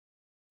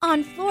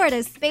On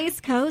Florida's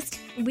Space Coast,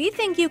 we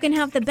think you can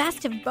have the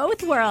best of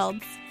both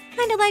worlds.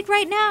 Kind of like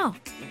right now.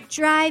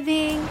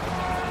 Driving,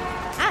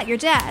 at your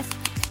desk,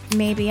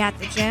 maybe at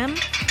the gym,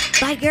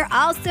 but you're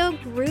also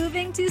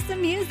grooving to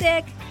some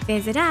music.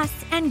 Visit us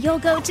and you'll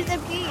go to the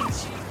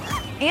beach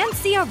and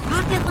see a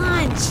rocket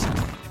launch.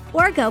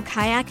 Or go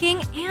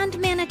kayaking and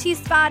manatee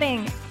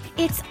spotting.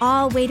 It's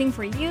all waiting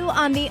for you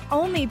on the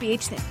only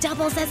beach that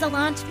doubles as a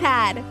launch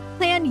pad.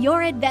 Plan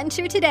your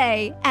adventure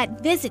today at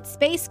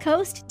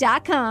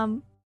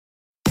visitspacecoast.com.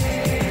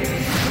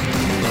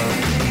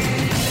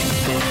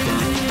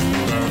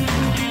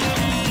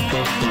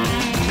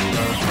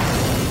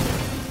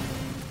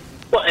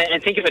 Well,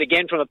 and think of it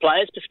again from a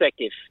player's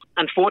perspective.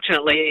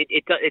 Unfortunately,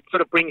 it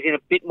sort of brings in a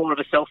bit more of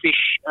a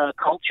selfish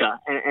culture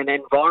and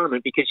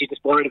environment because you're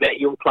just worried about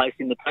your place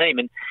in the team.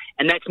 And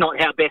that's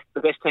not how the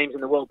best teams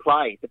in the world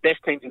play. The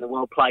best teams in the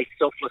world play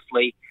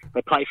selflessly.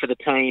 They play for the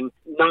team,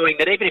 knowing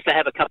that even if they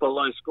have a couple of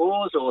low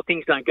scores or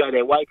things don't go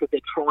their way because they're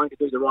trying to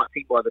do the right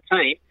thing by the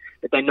team,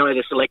 that they know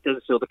the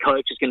selectors or the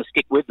coach is going to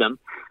stick with them.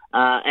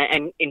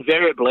 And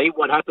invariably,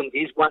 what happens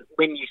is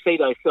when you see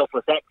those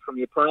selfless acts from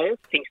your players,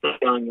 things start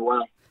going your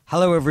way.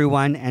 Hello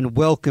everyone and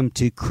welcome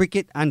to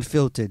Cricket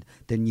Unfiltered,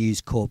 the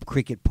News Corp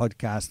cricket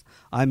podcast.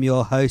 I'm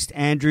your host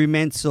Andrew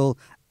Mensel,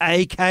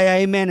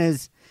 aka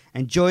Manners,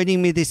 and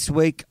joining me this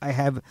week I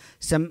have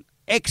some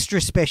extra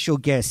special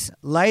guests.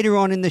 Later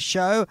on in the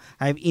show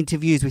I have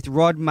interviews with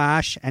Rod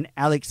Marsh and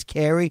Alex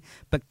Carey,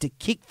 but to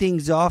kick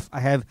things off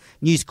I have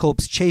News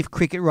Corp's chief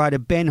cricket writer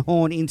Ben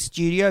Horn in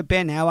studio.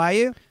 Ben, how are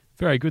you?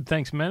 Very good,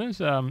 thanks Manners.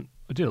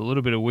 I did a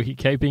little bit of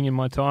wicket-keeping in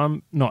my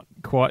time, not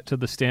quite to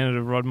the standard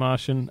of Rod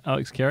Marsh and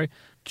Alex Carey.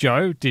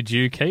 Joe, did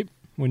you keep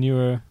when you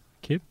were a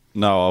kid?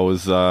 No, I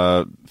was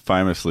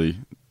famously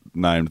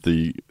named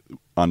the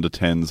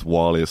under-10s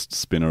wiliest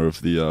spinner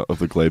of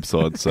the glebe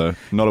side, so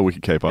not a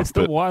wicket-keeper. It's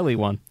the wily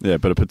one. Yeah,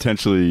 but a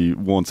potentially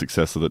worn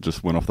successor that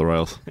just went off the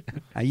rails.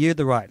 Are you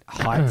the right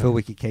height for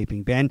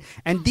wicket-keeping, Ben?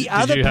 And the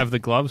Did you have the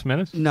gloves,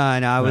 Menace? No,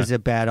 I was a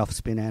bad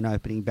off-spinner and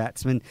opening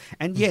batsman.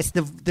 And yes,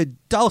 the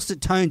dulcet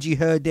tones you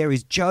heard there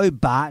is Joe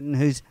Barton,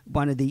 who's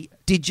one of the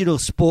digital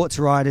sports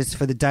writers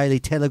for the Daily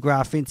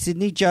Telegraph in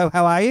Sydney. Joe,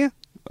 how are you?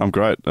 I'm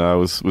great. I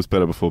was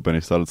better before Benny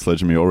started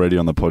sledging me already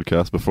on the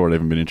podcast before I'd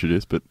even been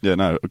introduced. But yeah,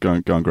 no,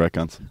 going great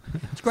guns.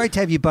 It's great to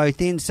have you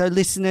both in. So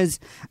listeners,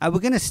 we're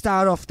going to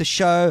start off the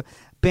show.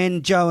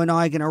 Ben, Joe and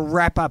I are going to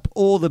wrap up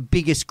all the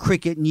biggest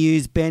cricket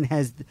news. Ben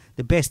has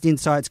the best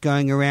insights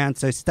going around,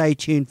 so stay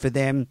tuned for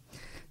them.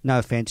 No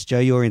offence, Joe,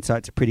 your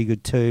insights are pretty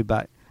good too,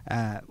 but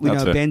we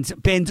know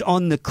Ben's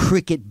on the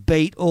cricket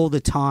beat all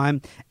the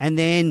time. And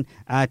then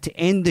to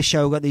end the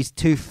show, we've got these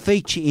two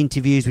feature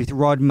interviews with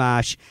Rod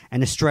Marsh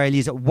and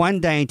Australia's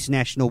one-day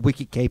international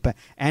wicketkeeper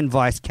and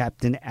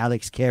vice-captain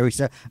Alex Carey.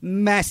 So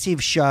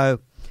massive show.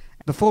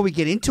 Before we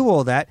get into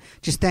all that,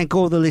 just thank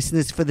all the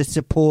listeners for the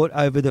support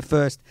over the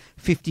first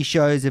 50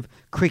 shows of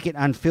Cricket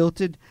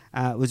Unfiltered.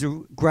 It was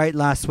great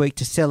last week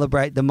to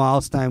celebrate the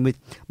milestone with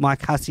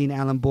Mike Hussey and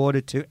Alan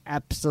Border, two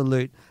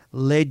absolute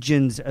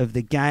legends of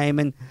the game.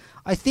 And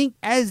I think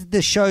as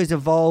the show's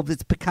evolved,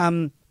 it's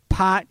become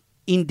part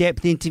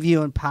in-depth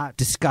interview and part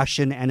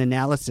discussion and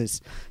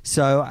analysis.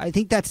 So I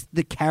think that's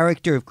the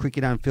character of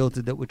Cricket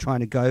Unfiltered that we're trying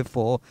to go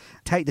for.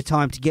 Take the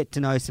time to get to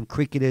know some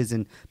cricketers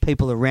and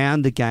people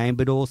around the game,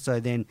 but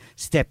also then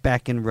step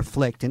back and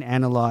reflect and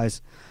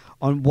analyse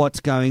on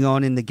what's going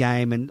on in the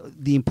game and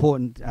the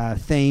important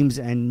themes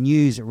and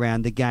news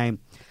around the game.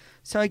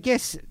 So I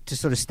guess to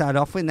sort of start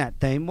off with that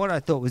theme, what I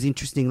thought was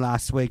interesting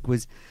last week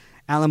was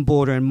Alan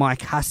Border and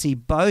Mike Hussey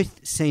both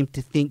seemed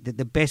to think that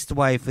the best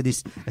way for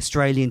this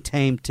Australian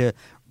team to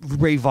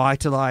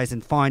revitalise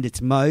and find its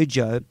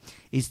mojo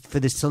is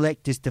for the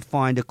selectors to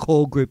find a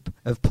core group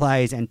of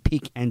players and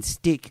pick and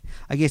stick.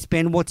 I guess,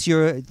 Ben, what's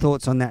your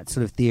thoughts on that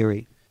sort of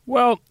theory?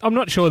 Well, I'm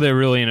not sure they're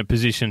really in a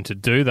position to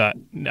do that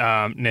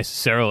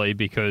necessarily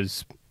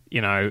because,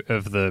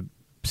 of the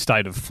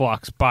state of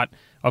flux. But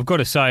I've got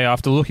to say,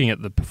 after looking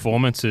at the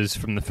performances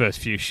from the first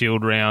few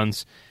Shield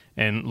rounds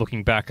and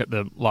looking back at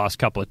the last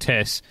couple of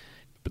tests,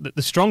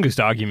 the strongest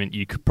argument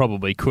you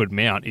could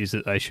mount is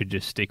that they should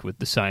just stick with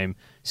the same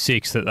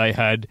six that they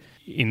had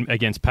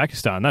against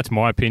Pakistan. That's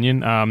my opinion.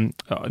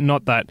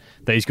 Not that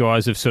these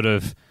guys have sort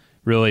of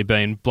really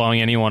been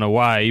blowing anyone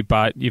away,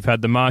 but you've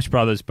had the Marsh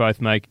brothers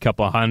both make a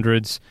couple of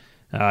hundreds.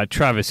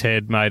 Travis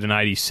Head made an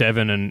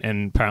 87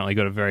 and apparently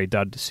got a very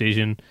dud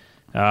decision.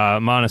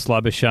 Marnus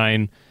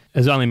Labuschagne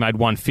has only made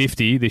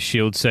 150 this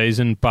Shield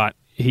season, but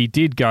he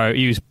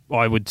was,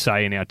 I would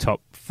say, in our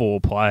top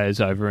 4 players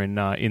over in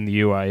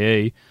the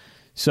UAE.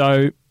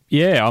 So,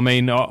 yeah, I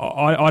mean,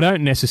 I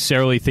don't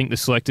necessarily think the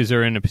selectors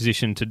are in a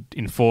position to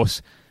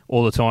enforce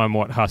all the time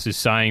what Huss is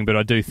saying, but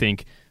I do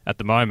think at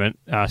the moment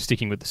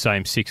sticking with the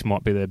same 6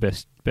 might be their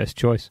best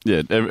choice.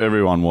 Yeah,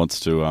 everyone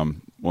wants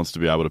to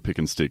be able to pick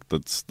and stick.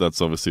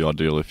 That's obviously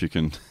ideal if you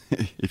can.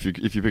 if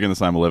you're picking the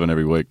same 11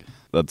 every week,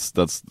 that's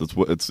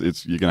what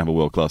it's you're gonna have a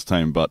world class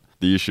team. But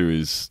the issue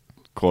is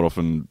quite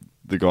often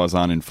the guys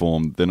aren't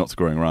informed. They're not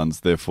scoring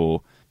runs.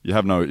 Therefore, you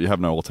have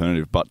no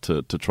alternative but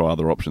to try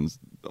other options.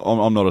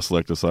 I'm not a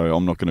selector, so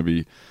I'm not going to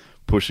be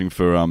pushing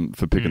for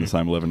picking the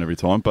same 11 every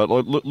time. But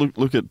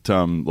look at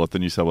like the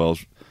New South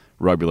Wales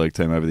rugby league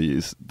team over the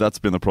years. That's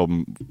been the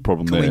problem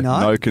there.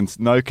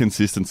 No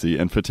consistency,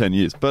 and for 10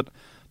 years. But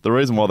the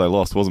reason why they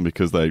lost wasn't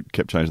because they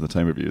kept changing the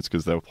team every year. It's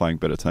because they were playing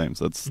better teams.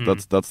 That's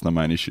the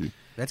main issue.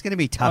 That's going to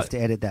be tough to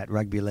edit that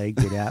rugby league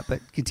bit out, but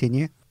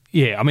continue.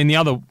 Yeah, I mean, the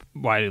other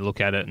way to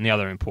look at it, and the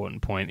other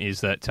important point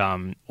is that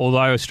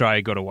although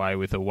Australia got away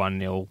with a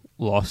 1-0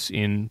 loss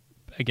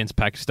against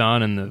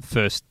Pakistan, and the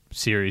first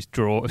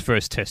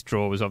test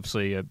draw was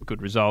obviously a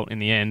good result in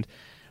the end,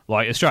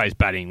 like, Australia's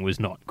batting was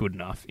not good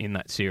enough in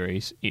that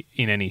series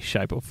in any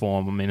shape or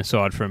form. I mean,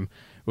 aside from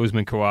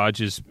Usman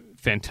Khawaja's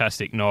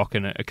fantastic knock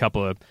and a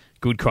couple of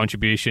good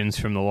contributions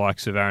from the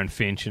likes of Aaron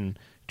Finch and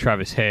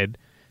Travis Head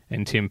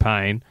and Tim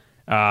Payne,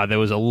 there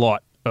was a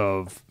lot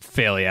of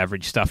fairly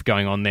average stuff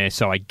going on there.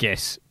 So I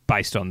guess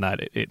based on that,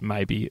 it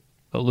may be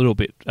a little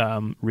bit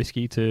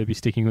risky to be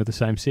sticking with the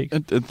same six.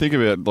 And think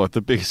about, like,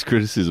 the biggest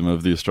criticism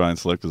of the Australian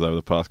selectors over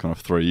the past kind of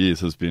 3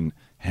 years has been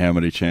how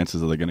many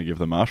chances are they going to give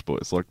the Marsh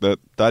boys? Like,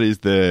 that is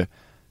their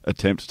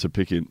attempt to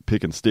pick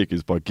and stick,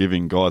 is by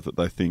giving guys that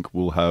they think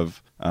will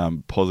have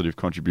positive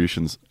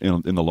contributions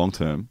in the long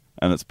term.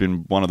 And it's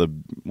been one of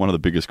the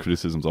biggest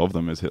criticisms of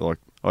them is like,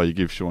 oh, you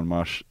give Sean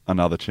Marsh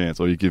another chance,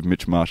 or you give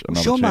Mitch Marsh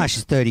another chance. Sean Marsh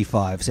is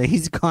 35, so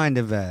he's kind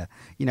of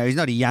he's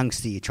not a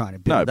youngster you're trying to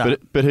build up.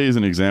 But he is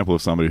an example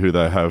of somebody who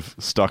they have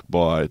stuck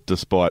by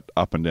despite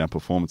up and down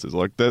performances.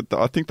 Like,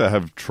 I think they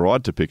have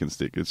tried to pick and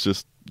stick. It's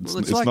just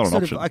it's like not an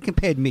option. I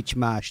compared Mitch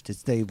Marsh to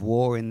Steve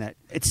Waugh in that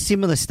at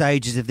similar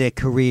stages of their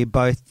career,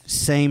 both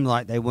seemed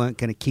like they weren't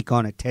going to kick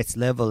on at Test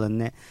level,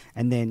 and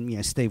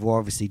then Steve Waugh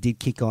obviously did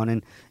kick on,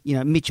 and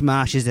Mitch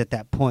Marsh is at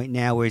that point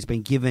now where he's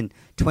been given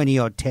 20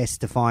 odd tests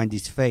to find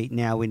his feet.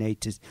 Now we need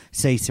to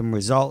see some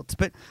results.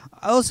 But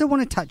I also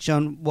want to touch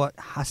on what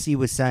Hussey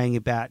was saying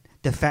about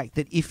the fact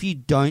that if you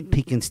don't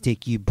pick and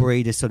stick, you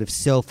breed a sort of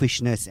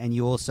selfishness, and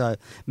you also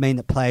mean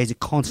that players are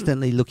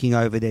constantly looking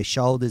over their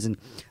shoulders and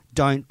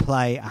don't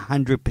play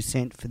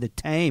 100% for the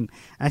team.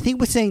 And I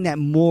think we're seeing that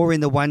more in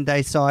the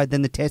one-day side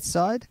than the Test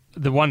side.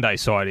 The one-day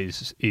side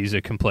is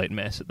a complete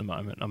mess at the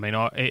moment. I mean,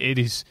 it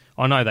is.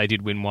 I know they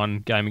did win one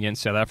game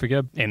against South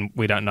Africa, and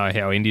we don't know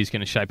how India's going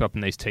to shape up in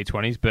these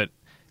T20s, but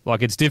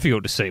like, it's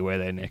difficult to see where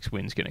their next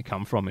win's going to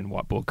come from in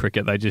white ball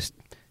cricket. They just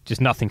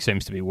nothing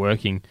seems to be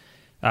working.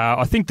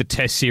 I think the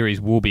Test series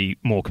will be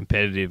more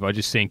competitive. I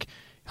just think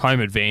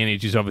home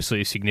advantage is obviously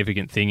a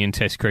significant thing in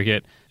Test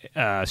cricket.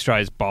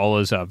 Australia's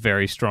bowlers are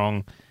very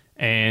strong,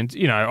 and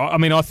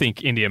I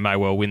think India may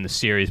well win the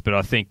series, but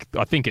I think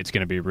it's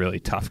going to be a really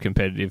tough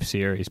competitive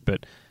series.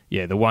 But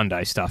yeah, the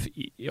one-day stuff,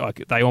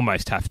 like, they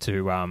almost have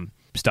to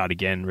start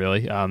again.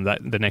 Really,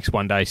 the next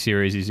one-day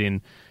series is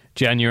in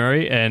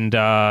January, and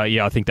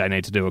I think they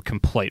need to do a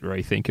complete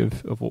rethink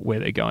of where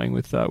they're going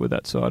with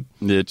that side.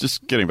 Yeah,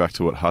 just getting back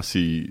to what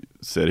Hussey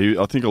said,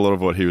 I think a lot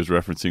of what he was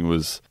referencing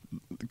was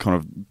kind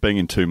of being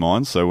in two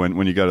minds. So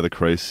when you go to the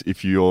crease,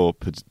 if your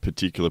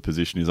particular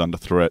position is under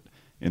threat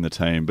in the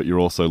team, but you're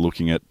also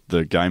looking at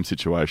the game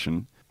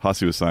situation,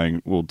 Hussey was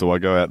saying, well, do I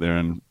go out there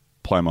and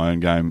play my own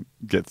game,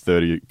 get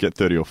 30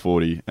 or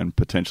 40 and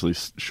potentially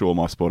shore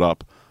my spot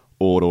up,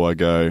 or do I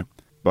go,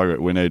 bugger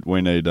it,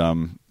 we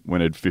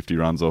need 50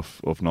 runs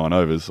off 9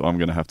 overs, I'm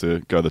going to have to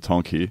go the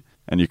tonk here.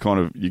 And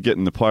you're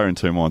getting the player in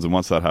two minds, and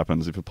once that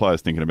happens, if a player's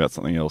thinking about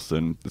something else,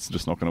 then it's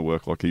just not going to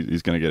work. Like,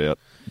 he's going to get out,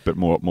 but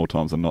more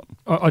times than not.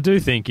 I do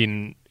think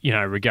in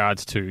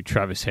regards to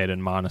Travis Head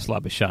and Marnus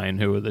Labuschagne,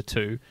 who are the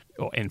two,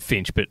 and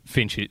Finch, but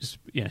Finch is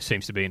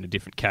seems to be in a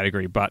different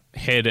category. But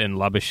Head and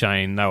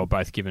Labuschagne, they were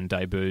both given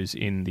debuts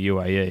in the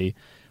UAE.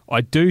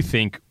 I do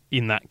think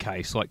in that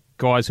case, like,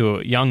 guys who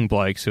are young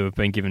blokes who have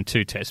been given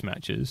 2 Test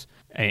matches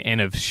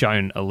and have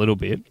shown a little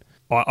bit,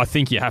 I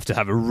think you have to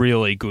have a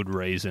really good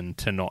reason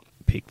to not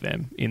pick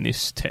them in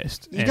this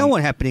test. You don't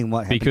want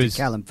what happened to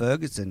Callum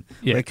Ferguson,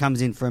 where he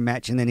comes in for a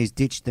match and then he's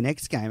ditched the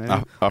next game.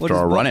 After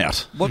a run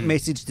out. What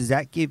message does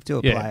that give to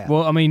a player?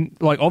 Well, I mean,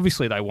 like,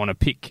 obviously they want to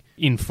pick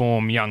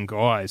in-form young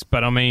guys,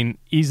 but I mean,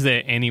 is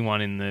there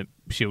anyone in the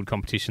Shield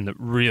competition that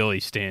really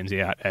stands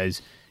out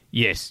as,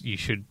 yes, you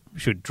should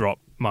drop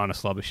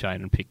Marnus Labuschagne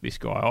and pick this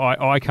guy?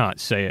 I can't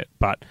see it,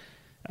 but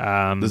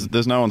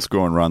there's no one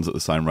scoring runs at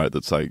the same rate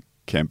that, say,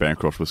 Cam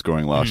Bancroft was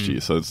scoring last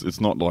year, so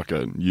it's not like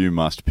you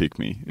must pick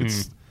me.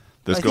 There's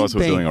guys who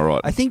are doing all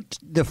right. I think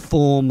the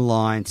form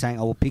line, saying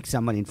I will pick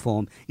someone in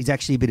form, is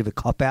actually a bit of a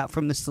cop-out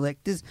from the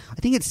selectors. I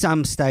think at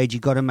some stage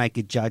you've got to make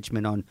a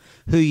judgment on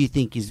who you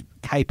think is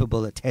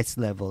capable at Test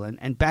level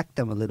and back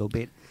them a little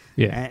bit.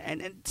 Yeah.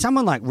 And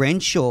someone like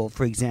Renshaw,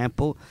 for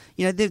example,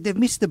 they've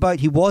missed the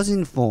boat. He was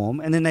in form,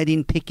 and then they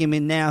didn't pick him,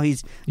 and now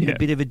he's in a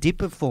bit of a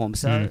dip of form.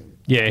 So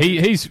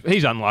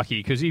he's unlucky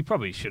because he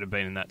probably should have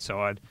been in that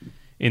side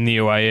in the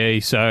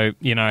UAE. So,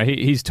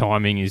 his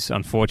timing is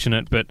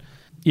unfortunate. But,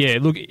 yeah,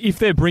 look, if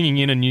they're bringing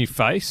in a new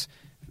face,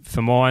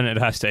 for mine, it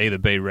has to either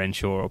be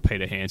Renshaw or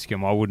Peter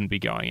Hanscom. I wouldn't be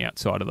going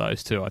outside of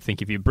those two. I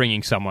think if you're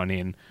bringing someone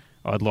in,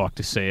 I'd like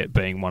to see it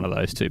being one of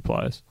those two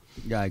players.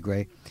 Yeah, I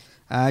agree.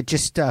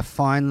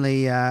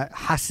 Finally,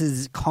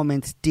 Huss's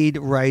comments did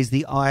raise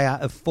the ire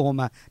of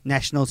former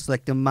national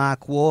selector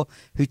Mark Waugh,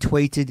 who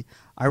tweeted,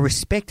 "I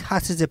respect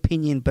Huss's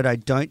opinion, but I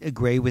don't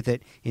agree with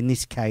it in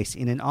this case.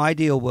 In an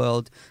ideal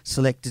world,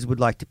 selectors would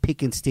like to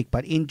pick and stick,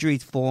 but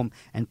injuries, form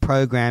and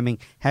programming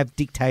have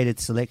dictated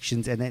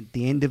selections, and at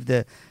the end of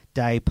the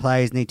day,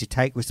 players need to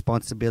take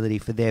responsibility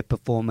for their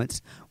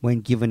performance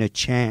when given a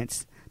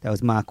chance." That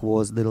was Mark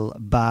Waugh's little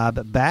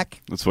barb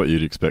back. That's what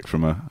you'd expect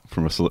from a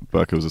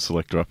bloke who was a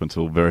selector up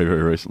until very,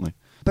 very recently.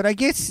 But I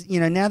guess,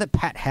 now that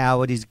Pat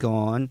Howard is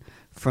gone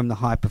from the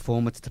high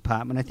performance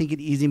department, I think it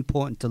is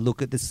important to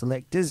look at the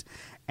selectors.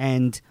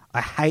 And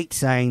I hate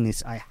saying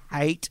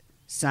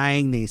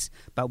this,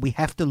 but we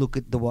have to look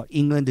at what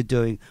England are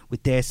doing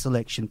with their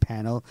selection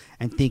panel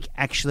and think,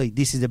 actually,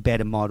 this is a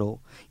better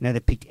model. They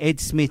picked Ed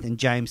Smith and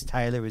James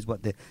Taylor as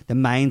the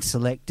main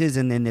selectors,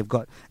 and then they've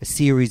got a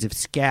series of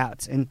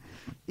scouts. And,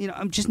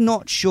 I'm just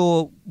not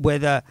sure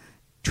whether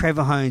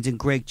Trevor Hohns and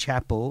Greg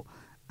Chappell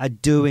are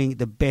doing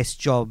the best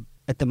job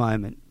at the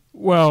moment.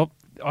 Well,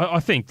 I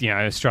think,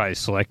 Australia's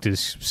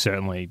selectors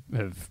certainly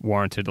have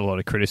warranted a lot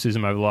of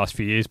criticism over the last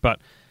few years,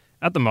 but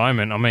at the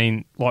moment,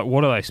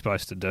 what are they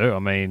supposed to do?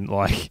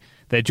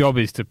 Their job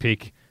is to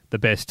pick the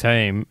best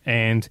team,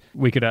 and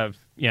we could have,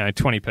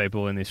 20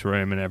 people in this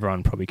room and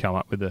everyone probably come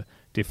up with a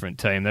different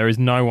team. There is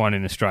no one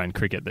in Australian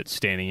cricket that's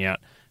standing out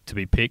to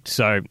be picked.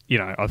 So,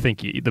 I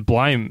think the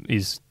blame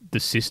is the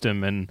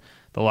system and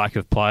the lack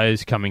of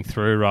players coming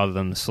through rather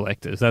than the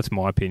selectors. That's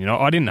my opinion.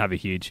 I didn't have a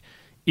huge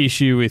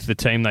issue with the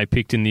team they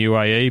picked in the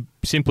UAE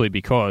simply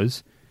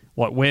because...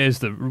 where's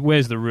the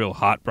real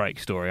heartbreak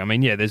story?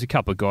 There's a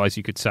couple of guys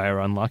you could say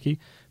are unlucky,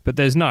 but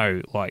there's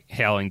no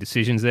howling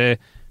decisions there.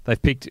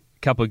 They've picked a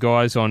couple of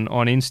guys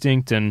on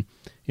instinct, and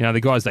the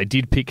guys they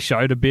did pick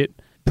showed a bit.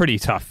 Pretty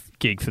tough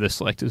gig for the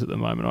selectors at the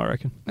moment, I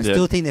reckon. I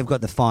still think they've got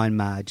the fine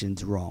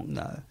margins wrong,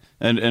 though.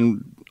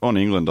 And on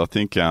England, I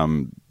think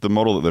the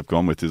model that they've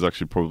gone with is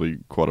actually probably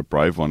quite a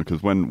brave one,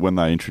 because when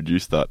they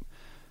introduced that,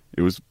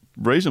 it was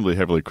reasonably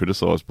heavily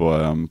criticised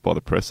by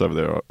the press over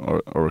there.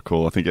 I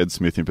recall. I think Ed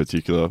Smith in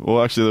particular.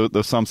 Well, actually, there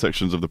were some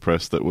sections of the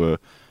press that were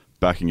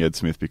backing Ed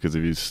Smith because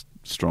of his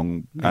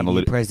strong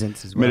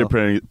presence as well.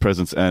 Media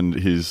presence and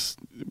his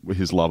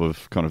love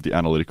of kind of the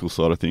analytical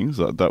side of things.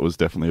 That was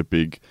definitely a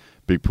big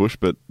push.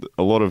 But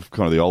a lot of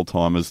kind of the old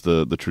timers,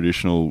 the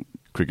traditional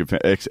cricket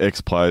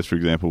ex players, for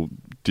example,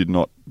 did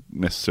not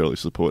necessarily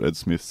support Ed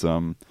Smith's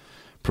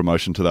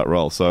promotion to that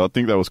role. So I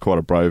think that was quite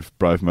a brave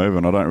move,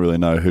 and I don't really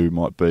know who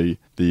might be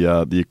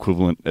the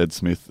equivalent Ed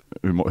Smith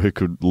who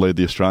could lead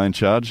the Australian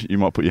charge. You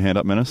might put your hand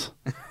up, Menace.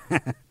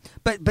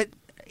 But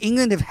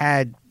England have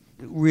had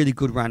a really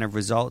good run of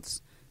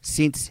results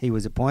since he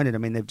was appointed.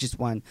 They've just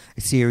won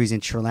a series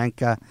in Sri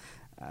Lanka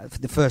for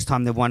the first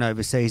time they've won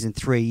overseas in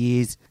 3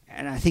 years.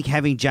 And I think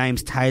having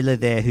James Taylor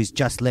there, who's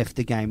just left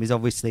the game, is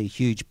obviously a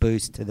huge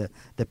boost to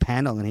the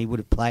panel, and he would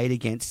have played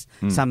against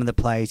some of the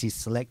players he's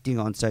selecting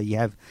on, so you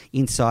have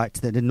insights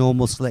that a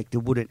normal selector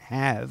wouldn't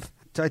have.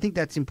 So I think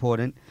that's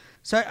important.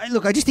 So,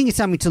 look, I just think it's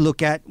something to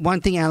look at.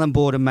 One thing Alan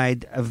Border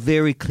made a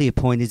very clear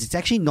point is it's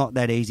actually not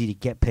that easy to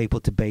get people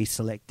to be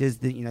selectors.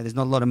 There's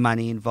not a lot of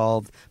money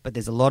involved, but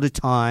there's a lot of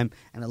time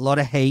and a lot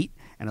of heat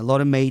and a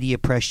lot of media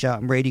pressure.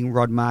 I'm reading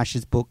Rod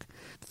Marsh's book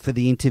for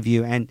the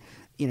interview, and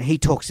he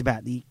talks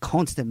about the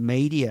constant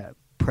media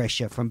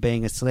pressure from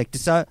being a selector.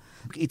 So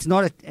it's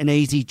not an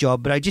easy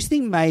job, but I just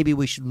think maybe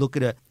we should look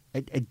at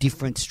a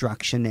different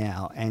structure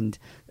now and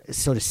a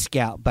sort of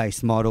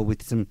scout-based model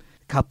with some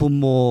couple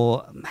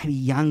more maybe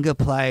younger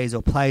players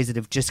or players that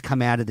have just come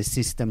out of the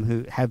system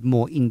who have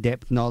more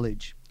in-depth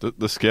knowledge.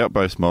 The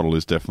scout-based model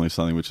is definitely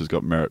something which has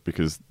got merit,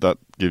 because that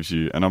gives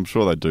you, and I'm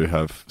sure they do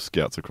have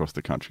scouts across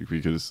the country,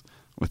 because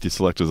with the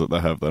selectors that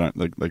they have,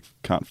 they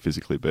can't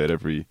physically be at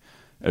every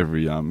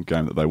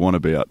game that they want to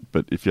be at.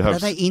 But if you have, are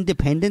they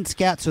independent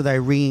scouts, or are they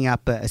ringing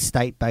up a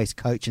state-based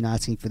coach and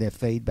asking for their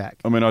feedback?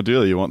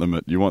 Ideally, you want them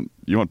you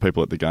want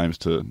people at the games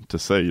to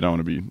see. You don't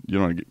want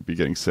to be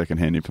getting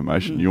second-hand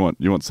information. You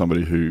want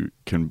somebody who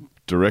can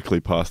directly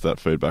pass that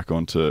feedback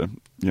on to,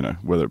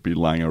 whether it be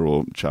Langer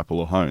or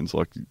Chappell or Hohns.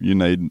 You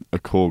need a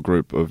core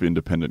group of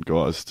independent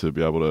guys to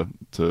be able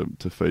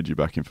to feed you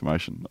back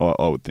information,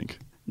 I would think.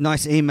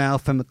 Nice email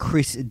from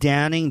Chris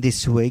Downing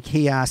this week.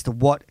 He asked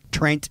what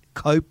Trent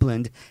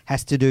Copeland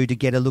has to do to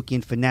get a look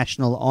in for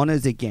national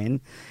honours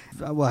again.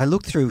 Well, I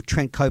looked through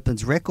Trent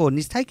Copeland's record, and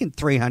he's taken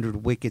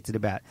 300 wickets at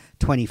about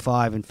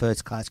 25 in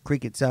first-class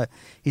cricket. So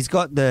he's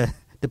got the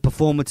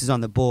performances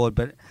on the board,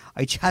 but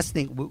I just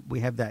think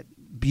we have that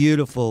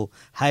beautiful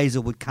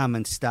Hazelwood come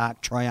and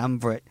start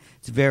triumvirate.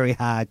 It's very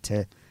hard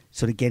to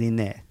sort of get in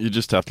there. You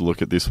just have to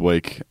look at this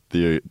week.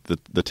 The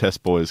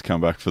test boys come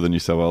back for the New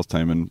South Wales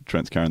team, and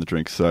Trent's carrying the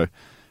drinks. So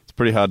it's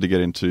pretty hard to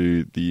get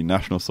into the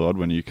national side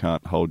when you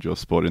can't hold your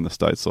spot in the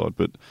state side.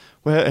 But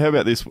how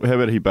about this? How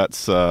about he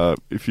bats,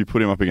 if you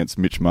put him up against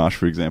Mitch Marsh,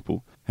 for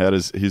example? How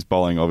does his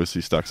bowling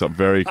obviously stacks up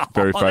very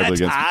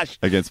favourably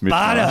against Mitch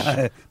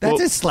Marsh?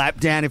 That's a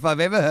slap down if I've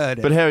ever heard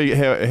it. But how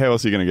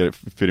else are you going to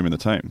fit him in the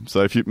team?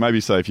 So if you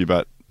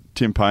bat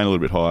Tim Payne a little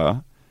bit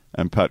higher,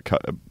 and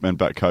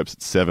Bat Copes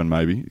at 7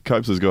 maybe.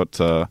 Copes has got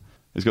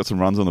he's got some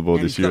runs on the board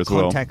And this he's year got as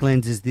well. contact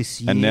lenses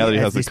this year, And now that he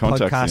has the this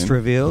contacts podcast in,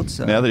 revealed.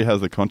 So. Now that he has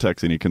the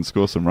contacts in, he can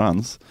score some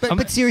runs.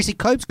 But seriously,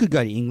 Copes could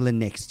go to England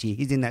next year.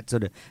 He's in that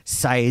sort of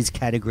Sayers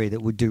category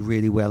that would do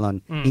really well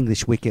on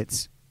English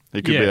wickets.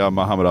 He could be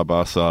Mohamed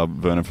Abbas,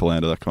 Vernon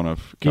Philander, that kind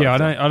of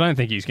character. Yeah, I don't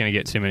think he's going to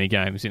get too many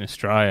games in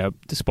Australia,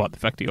 despite the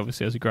fact he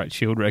obviously has a great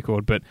Shield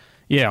record. But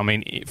yeah, I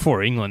mean,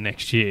 for England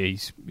next year,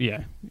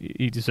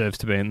 he deserves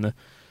to be in the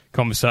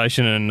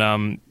conversation.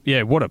 And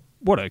what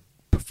a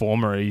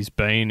performer he's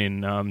been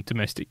in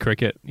domestic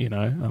cricket. You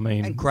know, I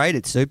mean, and great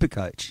at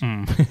Supercoach.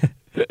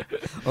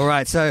 All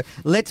right, so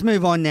let's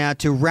move on now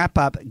to wrap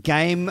up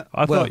game.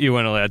 I thought you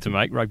weren't allowed to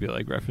make rugby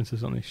league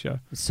references on this show.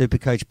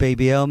 Supercoach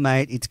BBL,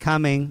 mate, it's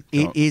coming.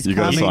 It is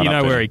coming. You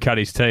know where he cut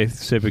his teeth,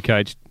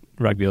 Supercoach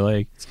Rugby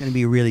League. It's going to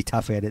be a really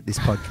tough edit, this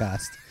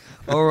podcast.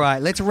 All right,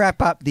 let's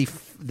wrap up the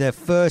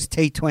first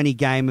T20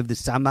 game of the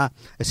summer,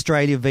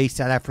 Australia v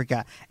South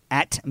Africa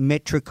at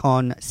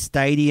Metricon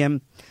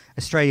Stadium.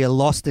 Australia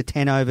lost a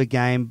 10-over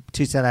game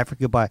to South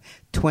Africa by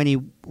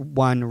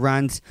 21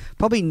 runs.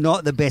 Probably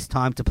not the best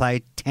time to play a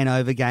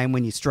 10-over game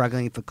when you're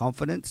struggling for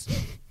confidence.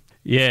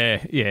 Yeah,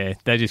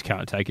 they just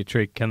can't take a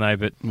trick, can they?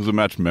 But it was a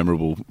match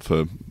memorable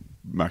for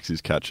Max's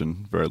catch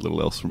and very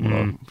little else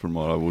from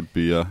what I would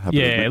be happy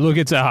to admit. Look,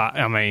 it's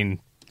I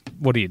mean,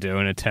 what do you do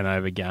in a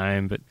 10-over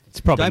game? But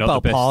it's probably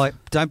not the best.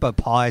 Don't bowl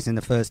pies in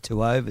the first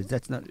 2 overs.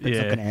 That's not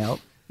going to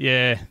help.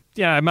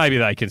 Yeah, maybe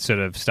they can sort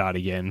of start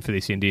again for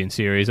this Indian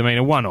series. I mean,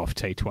 a one-off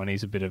T20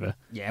 is a bit of a...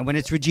 Yeah, when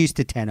it's reduced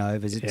to 10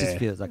 overs, it just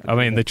feels like...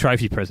 The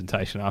trophy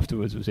presentation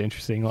afterwards was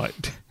interesting. Like,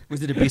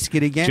 was it a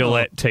biscuit again?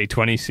 Gillette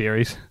T20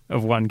 series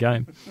of one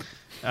game.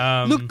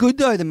 Look good,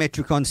 though, the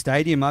Metricon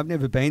Stadium. I've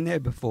never been there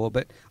before,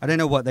 but I don't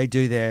know what they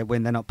do there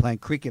when they're not playing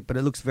cricket, but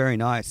it looks very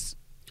nice.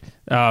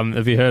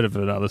 Have you heard of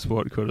another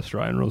sport called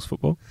Australian Rules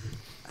Football?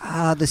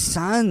 The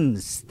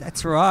Suns.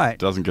 That's right.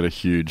 Doesn't get a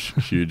huge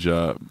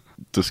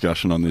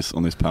discussion on this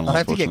panel. I'll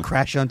have to get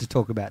Crash on to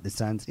talk about the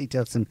Suns. He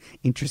tells some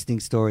interesting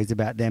stories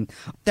about them.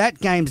 That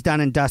game's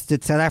done and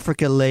dusted. South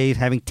Africa lead,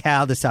 having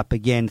towed us up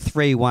again,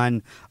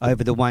 3-1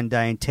 over the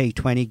one-day and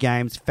T20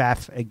 games.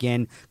 Faf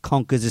again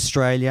conquers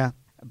Australia.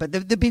 But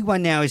the big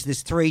one now is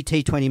there's 3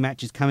 T20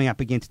 matches coming up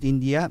against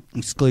India,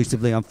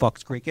 exclusively on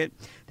Fox Cricket.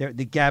 They're at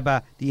the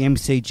Gabba, the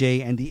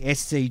MCG and the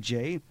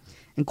SCG.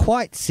 And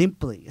quite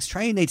simply,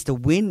 Australia needs to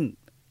win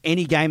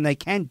any game they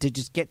can to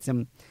just get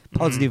some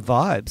positive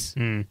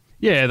vibes.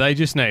 Yeah, they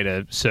just need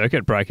a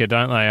circuit breaker,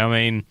 don't they? I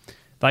mean,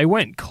 they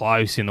went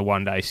close in the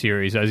one-day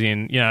series, as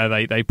in, you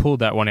know, they pulled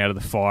that one out of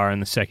the fire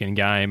in the second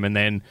game, and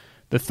then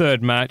the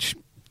third match,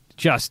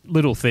 just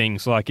little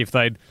things, like if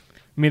they'd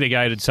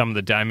mitigated some of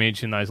the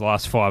damage in those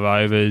last 5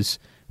 overs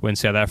when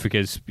South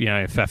Africa's,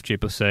 Faf du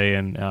Plessis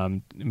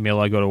and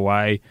Miller got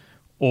away,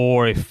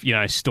 or if,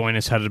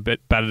 Stoinis had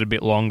batted a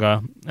bit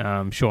longer,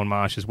 Sean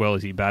Marsh as well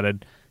as he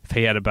batted, if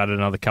he had batted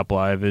another couple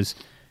of overs,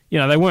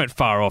 they weren't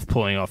far off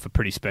pulling off a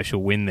pretty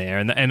special win there.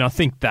 And I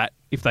think that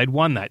if they'd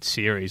won that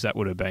series, that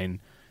would have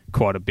been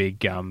quite a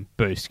big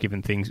boost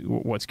given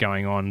what's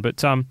going on.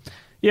 But,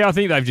 I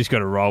think they've just got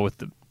to roll with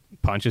the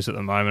punches at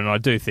the moment. And I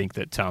do think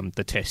that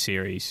the Test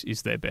series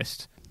is their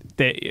best.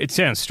 It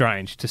sounds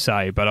strange to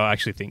say, but I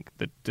actually think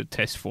that the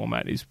Test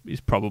format is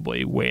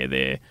probably where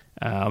they're,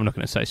 I'm not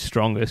going to say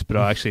strongest, but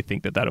I actually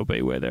think that that'll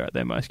be where they're at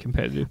their most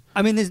competitive.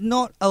 I mean, there's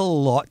not a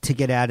lot to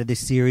get out of this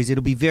series.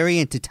 It'll be very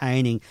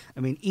entertaining. I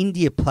mean,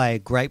 India play a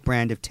great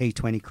brand of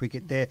T20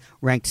 cricket. They're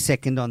ranked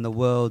second on the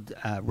world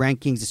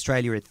rankings.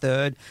 Australia are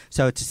third.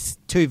 So it's a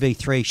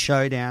 2v3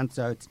 showdown.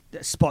 So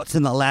it's spots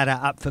in the ladder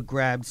up for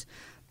grabs.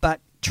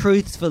 But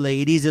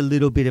truthfully, it is a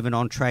little bit of an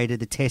entree to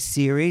the Test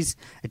series.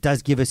 It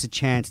does give us a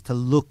chance to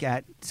look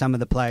at some of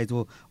the players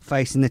we'll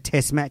face in the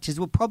Test matches.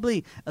 We're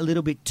probably a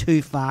little bit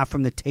too far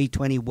from the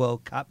T20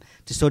 World Cup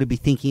to sort of be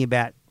thinking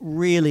about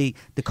really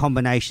the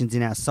combinations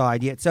in our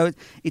side yet. So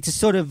it's a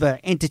sort of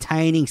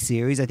entertaining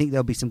series. I think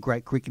there'll be some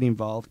great cricket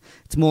involved.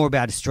 It's more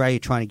about Australia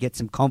trying to get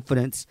some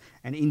confidence,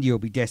 and India will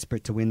be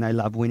desperate to win. They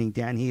love winning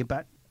down here.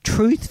 But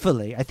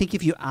truthfully, I think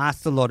if you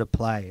asked a lot of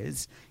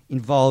players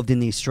involved in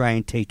the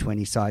Australian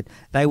T20 side,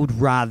 they would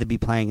rather be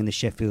playing in the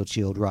Sheffield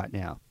Shield right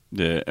now.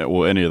 Yeah,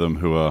 or any of them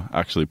who are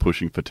actually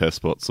pushing for Test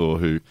spots or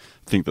who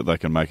think that they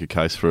can make a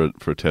case for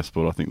a Test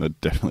spot. I think they'd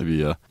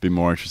definitely be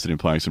more interested in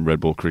playing some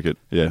red ball cricket.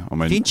 Yeah, I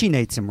mean, Finchy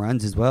needs some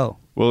runs as well.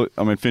 Well,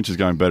 I mean, Finch is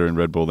going better in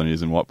red ball than he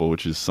is in white ball,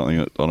 which is something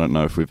that I don't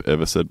know if we've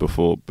ever said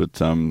before. But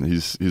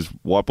his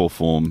white ball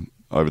form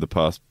over the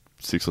past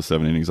 6 or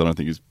 7 innings, I don't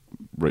think he's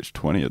reached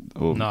 20.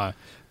 No,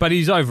 but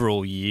his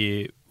overall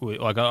year,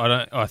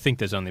 I think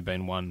there's only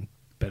been one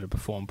better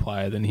performed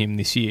player than him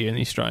this year in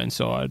the Australian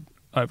side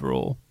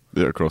overall.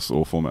 Yeah, across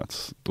all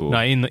formats.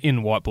 No,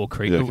 in white ball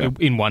cricket,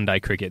 in one day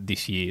cricket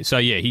this year. So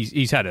yeah,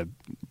 he's had a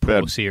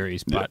poor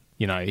series, but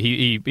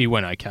he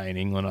went okay in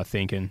England, I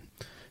think, and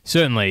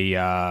certainly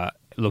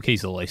look,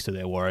 he's the least of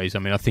their worries. I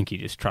mean, I think you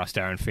just trust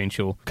Aaron Finch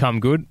will come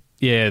good.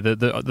 Yeah,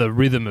 the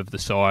rhythm of the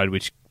side,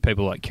 which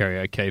people like Carey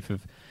O'Keefe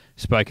have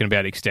spoken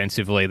about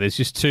extensively. There's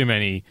just too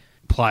many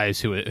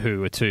players who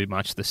are too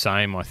much the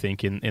same, I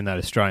think, in that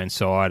Australian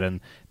side,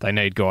 and they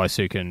need guys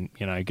who can,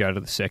 go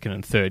to the second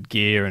and third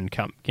gear and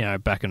come,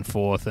 back and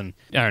forth. And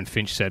Aaron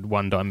Finch said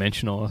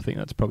one-dimensional. I think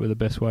that's probably the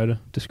best way to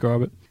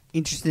describe it.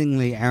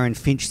 Interestingly, Aaron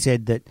Finch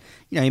said that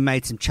he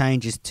made some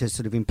changes to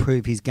sort of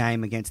improve his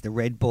game against the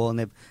red ball, and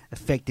they've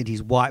affected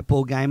his white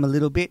ball game a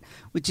little bit,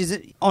 which is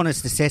an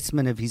honest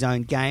assessment of his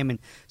own game and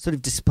sort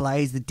of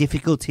displays the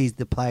difficulties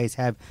the players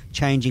have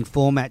changing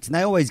formats. And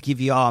they always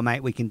give you, "Oh,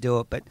 mate, we can do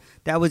it," but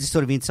that was a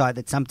sort of insight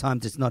that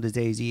sometimes it's not as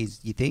easy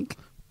as you think.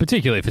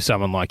 Particularly for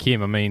someone like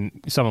him. I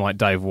mean, someone like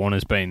Dave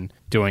Warner's been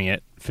doing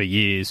it for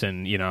years,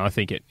 and I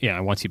think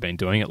once you've been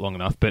doing it long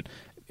enough. But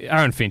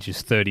Aaron Finch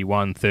is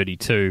 31,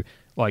 32.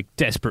 Like,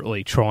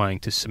 desperately trying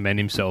to cement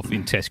himself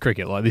in Test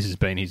cricket. Like, this has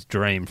been his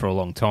dream for a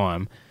long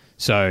time.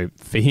 So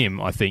for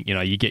him, I think,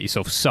 you get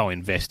yourself so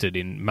invested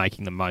in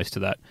making the most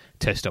of that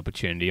Test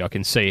opportunity. I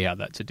can see how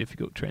that's a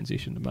difficult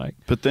transition to make.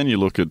 But then you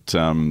look at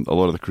a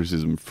lot of the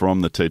criticism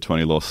from the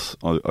T20 loss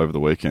over the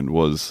weekend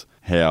was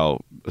how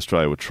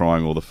Australia were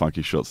trying all the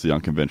funky shots, the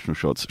unconventional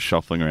shots,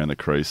 shuffling around the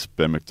crease,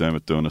 Ben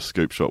McDermott doing a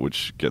scoop shot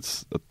which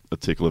gets a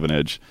tickle of an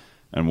edge,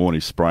 and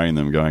Warney spraying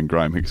them going,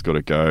 Graham Hick's got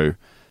to go.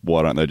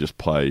 Why don't they just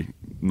play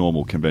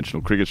normal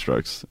conventional cricket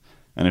strokes?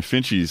 And if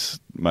Finchie's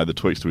made the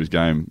tweaks to his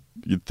game,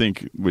 you'd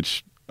think,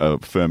 which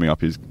firming up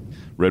his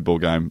red ball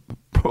game,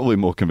 probably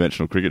more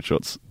conventional cricket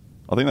shots.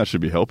 I think that should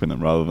be helping them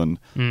rather than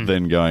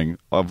then going,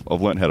 I've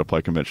learned how to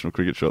play conventional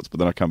cricket shots, but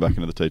then I come back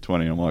into the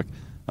T20 and I'm like,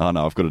 oh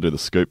no, I've got to do the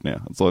scoop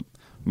now. It's like,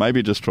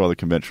 maybe just try the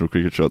conventional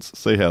cricket shots,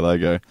 see how they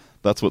go.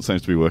 That's what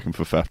seems to be working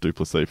for Faf du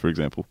Plessis, for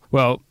example.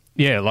 Well,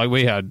 yeah, like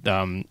we had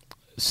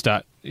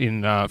stat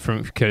in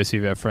from courtesy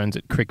of our friends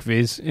at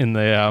CricViz in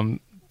the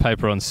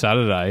paper on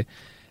Saturday,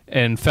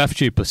 and Faf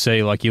du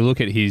Plessis, like, you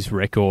look at his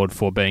record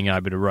for being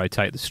able to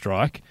rotate the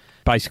strike,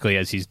 basically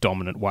as his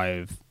dominant way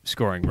of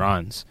scoring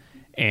runs,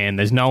 and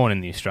there's no one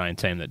in the Australian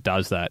team that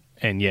does that,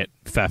 and yet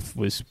Faf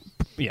was,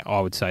 I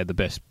would say, the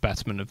best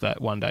batsman of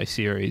that one-day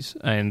series,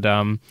 and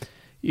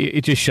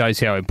it just shows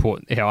how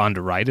important, how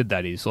underrated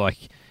that is. Like,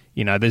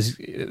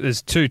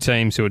 there's two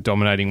teams who are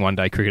dominating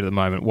one-day cricket at the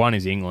moment. One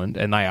is England,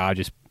 and they are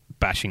just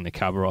bashing the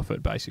cover off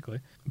it,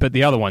 basically. But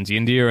the other one's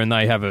India, and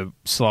they have a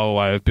slower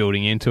way of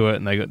building into it,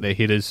 and they got their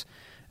hitters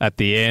at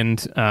the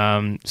end.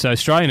 So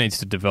Australia needs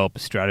to develop a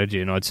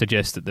strategy, and I'd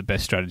suggest that the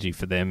best strategy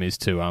for them is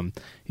to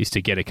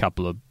get a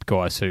couple of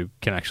guys who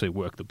can actually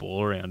work the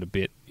ball around a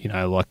bit.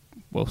 Like,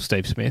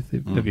 Steve Smith.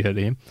 Have you heard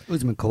of him?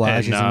 Usman Khawaja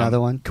is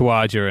another one.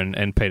 Khawaja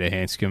and Peter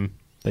Hanscom,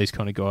 these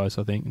kind of guys,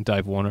 I think, and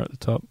Dave Warner at the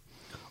top.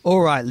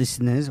 All right,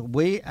 listeners,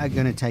 we are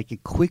going to take a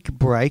quick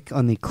break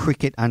on the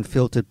Cricket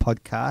Unfiltered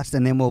podcast,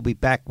 and then we'll be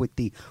back with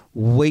the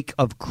week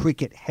of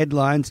cricket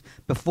headlines.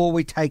 Before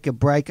we take a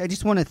break, I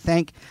just want to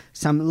thank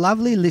some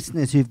lovely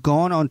listeners who've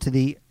gone onto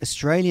the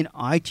Australian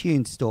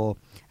iTunes store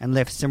and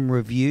left some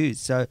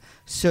reviews. So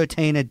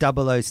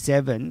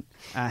Sertina007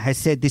 has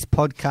said this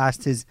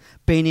podcast has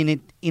been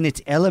in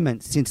its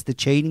element since the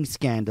cheating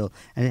scandal,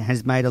 and it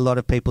has made a lot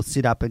of people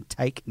sit up and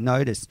take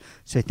notice.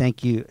 So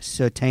thank you,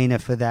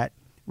 Sertina, for that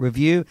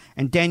review.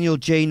 And Daniel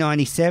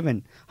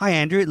G97, hi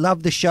Andrew,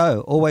 love the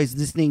show, always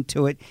listening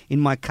to it in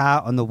my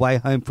car on the way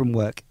home from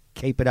work,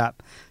 keep it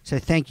up. So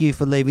thank you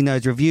for leaving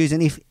those reviews,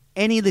 and if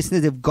any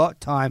listeners have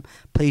got time,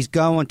 please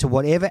go on to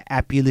whatever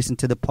app you listen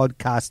to the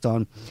podcast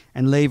on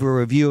and leave a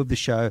review of the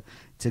show.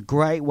 It's a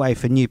great way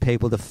for new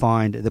people to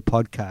find the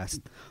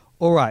podcast.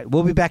 All right,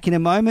 we'll be back in a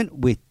moment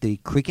with the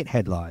cricket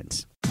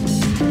headlines.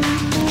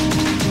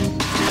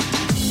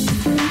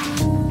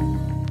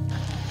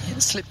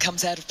 Slip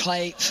comes out of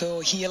play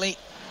for Healy.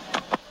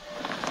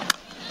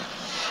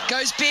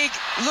 Goes big,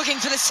 looking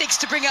for the 6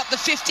 to bring up the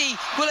 50.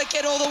 Will it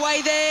get all the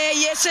way there?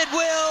 Yes, it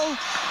will.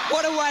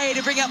 What a way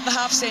to bring up the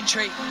half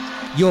century.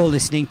 You're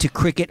listening to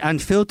Cricket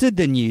Unfiltered,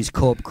 the News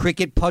Corp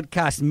cricket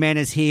podcast.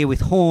 Manners here with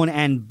Horn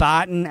and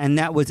Barton, and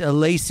that was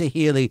Elisa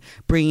Healy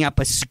bringing up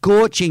a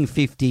scorching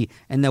 50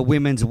 in the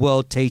Women's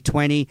World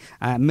T20.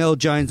 Mel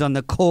Jones on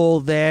the call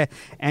there,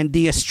 and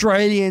the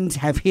Australians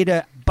have hit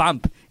a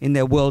bump in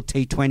their World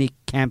T20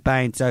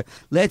 campaign. So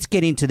let's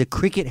get into the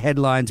cricket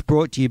headlines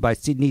brought to you by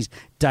Sydney's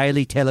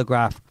Daily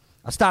Telegraph.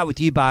 I'll start with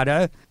you,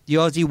 Bardo. The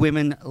Aussie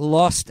women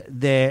lost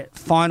their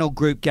final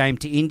group game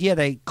to India.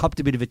 They copped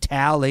a bit of a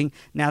toweling.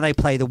 Now they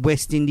play the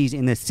West Indies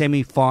in the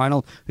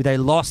semi-final, who they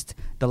lost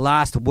the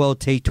last World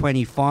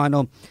T20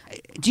 final.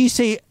 Do you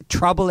see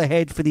trouble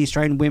ahead for the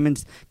Australian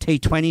women's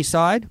T20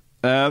 side?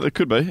 There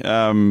could be.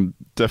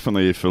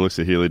 Definitely if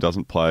Elisa Healy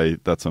doesn't play,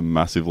 that's a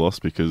massive loss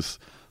because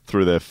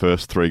through their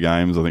first 3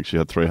 games, I think she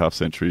had 3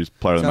 half-centuries.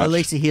 Player of the match. So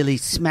Elisa Healy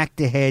smacked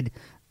ahead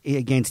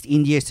against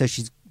India, so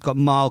she's got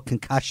mild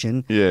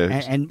concussion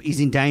and is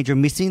in danger of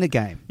missing the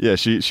game. Yeah,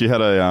 she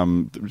had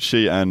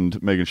she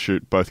and Megan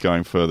Shute both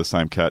going for the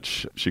same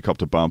catch. She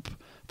copped a bump.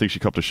 I think she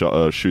copped a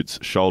Shute's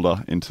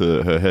shoulder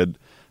into her head,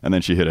 and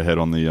then she hit her head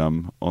on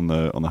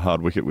the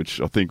hard wicket,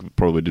 which I think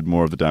probably did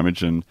more of the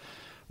damage, and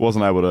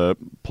wasn't able to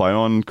play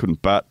on,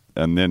 couldn't bat.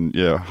 And then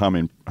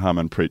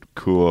Harmanpreet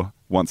Kaur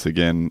once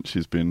again,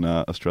 she's been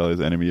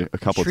Australia's enemy a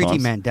couple Shriti of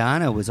times.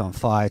 Mandana was on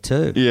fire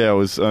too. Yeah, it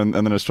was, and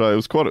then Australia,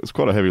 it's quite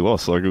a heavy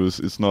loss. Like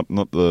it's not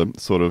the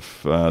sort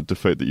of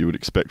defeat that you would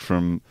expect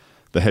from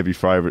the heavy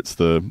favourites,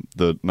 the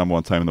number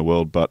one team in the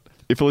world. But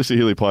if Alyssa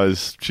Healy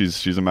plays,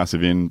 she's a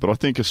massive in. But I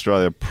think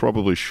Australia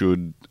probably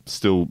should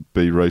still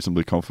be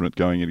reasonably confident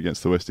going in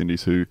against the West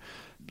Indies, who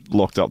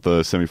locked up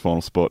the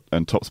semi-final spot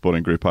and top spot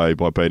in Group A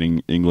by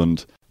beating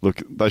England.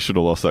 Look, they should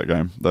have lost that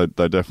game. They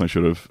definitely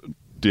should have.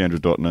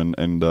 Deandra Dotton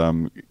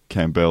and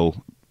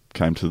Campbell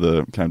came to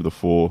the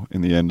fore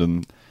in the end,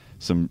 and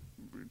some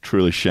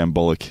truly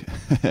shambolic,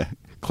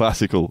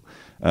 classical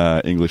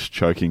English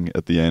choking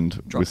at the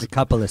end. Dropped a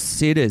couple of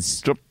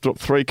sitters. Dropped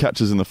 3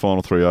 catches in the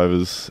final 3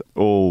 overs.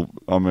 All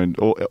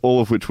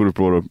of which would have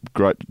brought a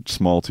great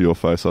smile to your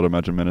face, I'd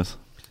imagine, Menace.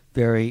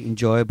 Very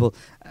enjoyable.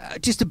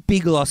 Just a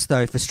big loss,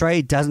 though, if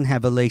Australia doesn't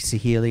have Alyssa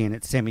Healy in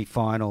its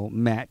semi-final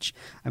match.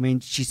 I mean,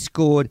 she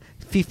scored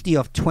 50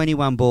 off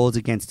 21 balls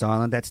against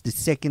Ireland. That's the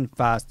second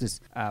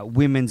fastest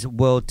women's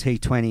World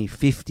T20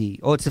 50.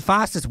 Or it's the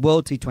fastest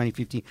World T20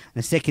 50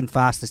 and the second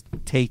fastest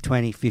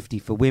T20 50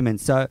 for women.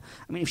 So,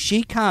 I mean, if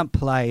she can't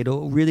play,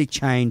 it'll really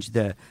change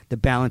the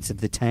balance of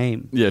the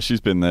team. Yeah,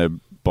 she's been there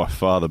by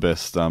far the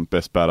best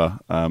batter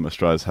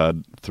Australia's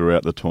had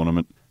throughout the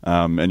tournament.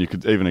 And you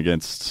could, even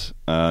against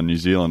New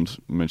Zealand,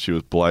 I mean, she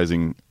was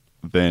blazing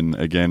then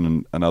again,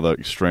 and another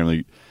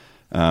extremely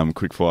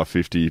quick fire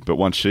 50. But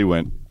once she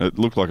went, it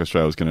looked like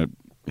Australia was going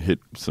to hit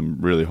some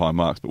really high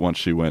marks. But once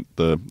she went,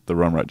 the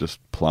run rate just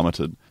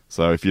plummeted.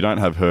 So if you don't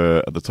have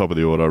her at the top of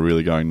the order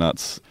really going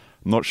nuts,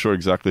 I'm not sure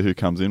exactly who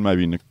comes in.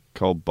 Maybe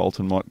Nicole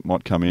Bolton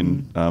might come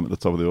in at the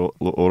top of the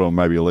order, or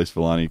maybe Elise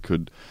Villani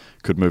could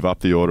move up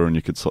the order and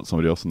you could slot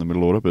somebody else in the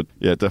middle order. But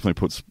yeah, it definitely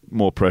puts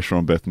more pressure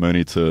on Beth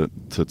Mooney to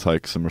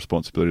take some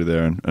responsibility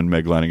there, and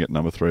Meg Lanning at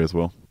number 3 as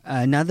well.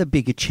 Another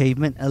big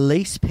achievement,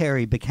 Elise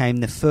Perry became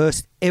the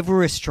first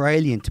ever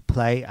Australian to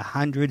play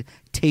 100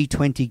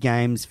 T20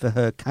 games for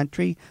her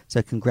country.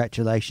 So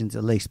congratulations,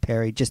 Elise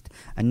Perry. Just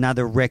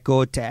another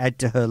record to add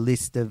to her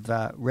list of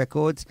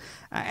records.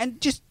 And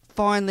just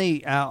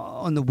finally,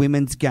 on the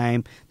women's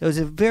game, there was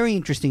a very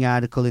interesting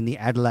article in the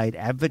Adelaide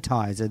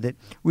Advertiser that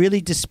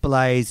really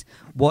displays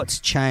what's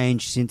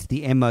changed since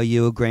the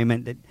MOU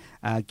agreement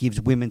that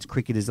gives women's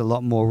cricketers a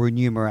lot more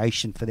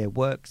remuneration for their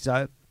work.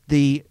 So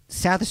the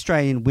South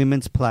Australian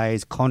women's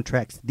players'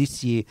 contracts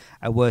this year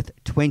are worth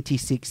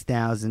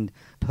 $26,000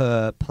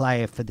 per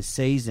player for the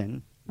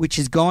season, which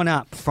has gone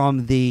up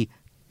from the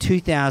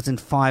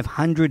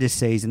 $2,500 a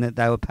season that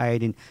they were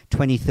paid in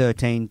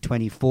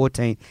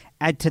 2013-2014.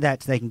 Add to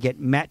that so they can get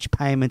match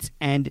payments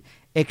and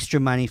extra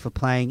money for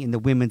playing in the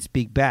Women's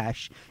Big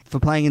Bash. For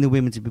playing in the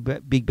Women's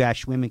Big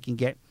Bash, women can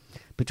get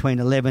between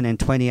 $11,000 and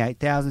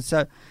 $28,000.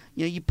 So,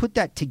 you put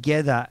that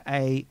together,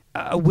 a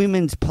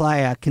women's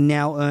player can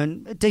now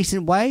earn a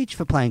decent wage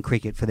for playing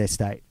cricket for their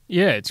state.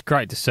 Yeah, it's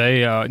great to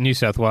see. New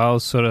South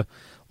Wales sort of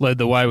led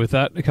the way with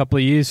that a couple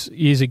of years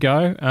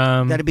ago.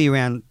 That'd be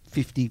around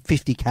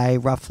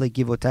 50K roughly,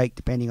 give or take,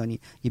 depending on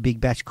your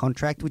Big Bash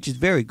contract, which is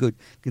very good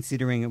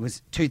considering it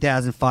was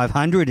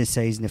 $2,500 a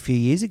season a few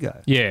years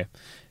ago. Yeah,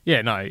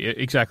 no,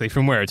 exactly.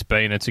 From where it's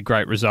been, it's a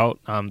great result.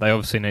 They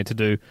obviously need to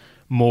do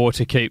more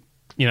to keep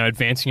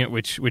advancing it,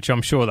 which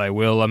I'm sure they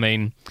will. I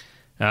mean,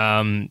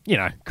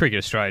 Cricket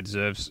Australia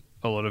deserves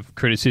a lot of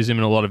criticism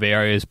in a lot of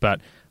areas,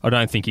 but I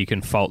don't think you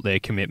can fault their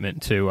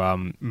commitment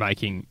to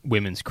making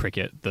women's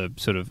cricket the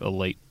sort of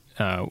elite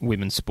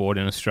women's sport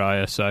in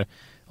Australia. So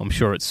I'm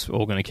sure it's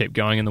all going to keep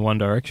going in the one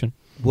direction.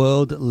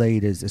 World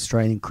leaders,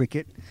 Australian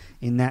cricket,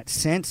 in that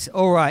sense.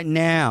 All right,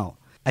 now,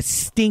 a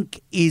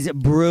stink is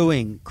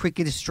brewing.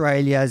 Cricket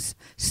Australia's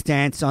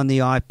stance on the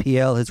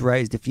IPL has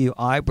raised a few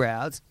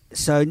eyebrows.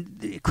 So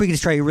Cricket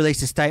Australia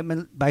released a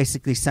statement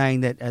basically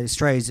saying that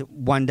Australia's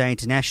one-day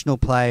international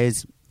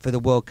players for the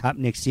World Cup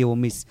next year will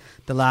miss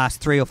the last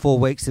 3 or 4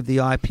 weeks of the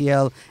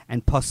IPL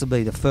and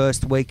possibly the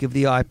first week of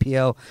the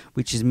IPL,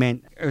 which has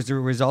meant, as a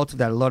result of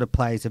that, a lot of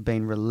players have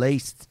been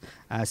released.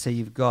 So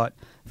you've got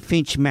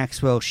Finch,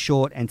 Maxwell,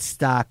 Short and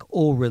Stark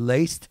all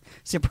released.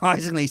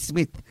 Surprisingly,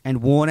 Smith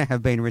and Warner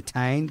have been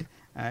retained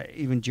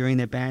even during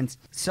their bans.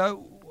 So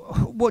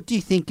what do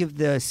you think of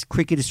the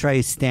Cricket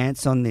Australia's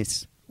stance on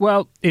this?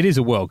 Well, it is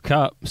a World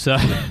Cup, so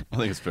I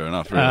think it's fair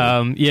enough,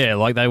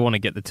 really. They want to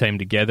get the team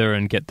together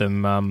and get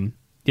them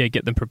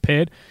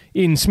prepared.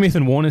 In Smith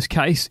and Warner's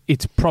case,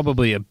 it's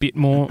probably a bit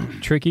more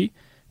tricky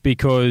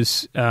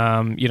because,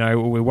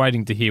 we're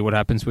waiting to hear what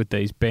happens with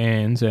these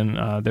bans,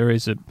 and there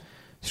is a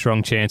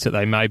strong chance that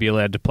they may be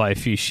allowed to play a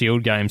few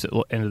Shield games at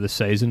the end of the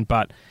season.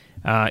 But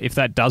if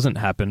that doesn't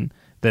happen,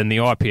 then the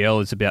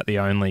IPL is about the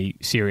only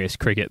serious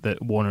cricket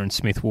that Warner and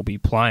Smith will be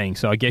playing.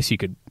 So I guess you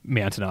could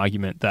mount an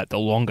argument that the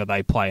longer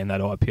they play in that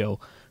IPL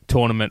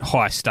tournament,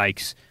 high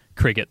stakes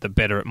cricket, the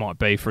better it might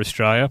be for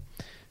Australia.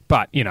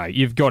 But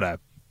you've got to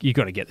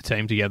get the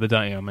team together,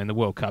 don't you? I mean, the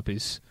World Cup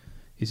is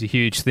a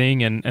huge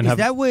thing, and is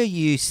that where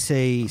you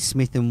see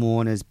Smith and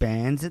Warner's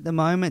bans at the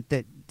moment?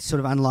 That sort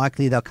of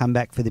unlikely they'll come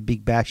back for the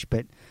Big Bash,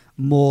 but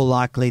more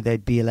likely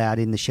they'd be allowed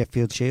in the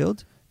Sheffield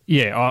Shield.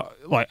 Yeah,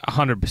 like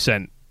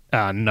 100%.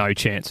 No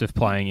chance of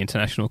playing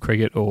international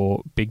cricket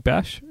or Big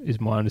Bash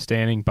is my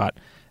understanding, but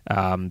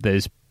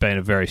there's been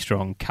a very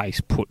strong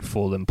case put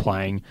for them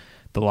playing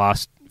the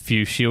last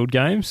few Shield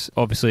games.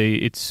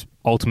 Obviously, it's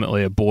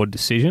ultimately a board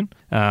decision,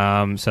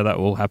 so that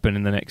will happen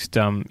in the next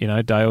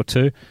day or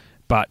two.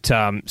 But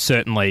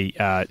certainly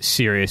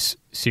serious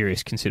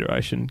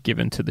consideration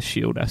given to the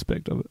Shield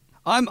aspect of it.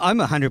 I'm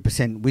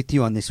 100% with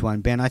you on this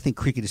one, Ben. I think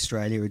Cricket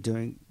Australia are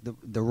doing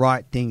the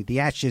right thing. The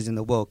Ashes and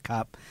the World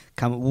Cup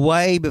come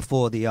way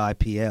before the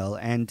IPL,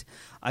 and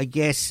I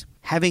guess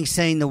having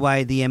seen the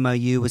way the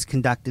MOU was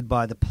conducted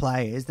by the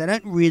players, they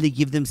don't really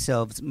give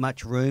themselves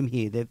much room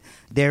here.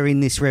 They're in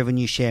this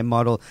revenue share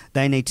model.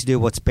 They need to do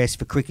what's best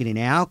for cricket in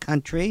our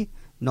country,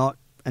 not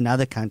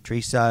another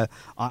country. So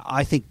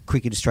I think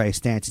Cricket Australia's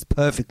stance is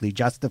perfectly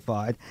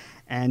justified.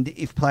 And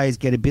if players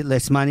get a bit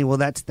less money, well,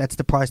 that's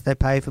the price they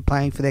pay for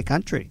playing for their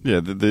country. Yeah,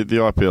 the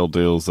IPL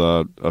deals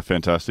are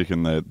fantastic,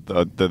 and they're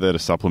there to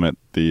supplement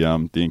the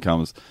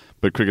incomes.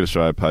 But Cricket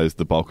Australia pays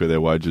the bulk of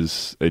their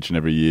wages each and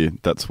every year.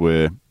 That's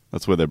where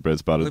their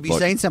bread's buttered. Have you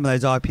seen some of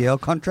those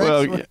IPL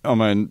contracts? Well, I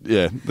mean,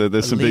 yeah,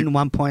 there's some big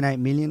 1.8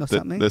 million or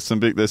something. There's some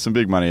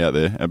big money out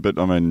there, but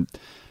I mean,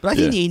 but I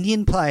think the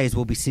Indian players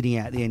will be sitting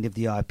out at the end of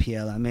the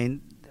IPL. I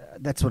mean,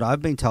 that's what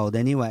I've been told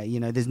anyway. You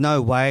know, there's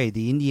no way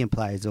the Indian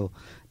players or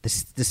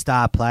the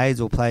star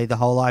players will play the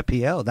whole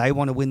IPL. They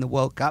want to win the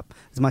World Cup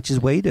as much as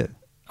we do.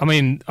 I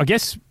mean, I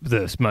guess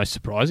the most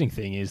surprising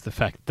thing is the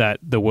fact that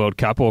the World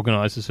Cup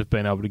organisers have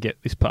been able to get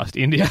this past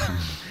India.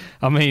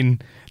 I mean,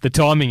 the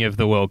timing of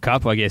the World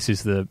Cup, I guess,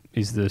 is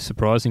the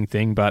surprising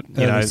thing. But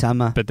early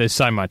summer. But there's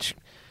so much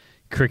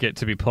cricket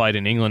to be played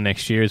in England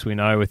next year, as we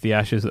know, with the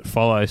Ashes that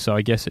follow. So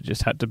I guess it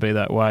just had to be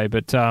that way.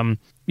 But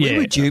we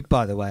were duped,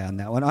 by the way, on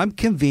that one. I'm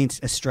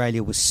convinced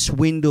Australia was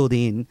swindled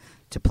in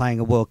to playing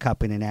a World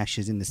Cup and an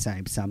Ashes in the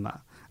same summer.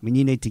 I mean,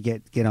 you need to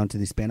get onto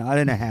this, Ben. I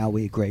don't know how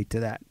we agreed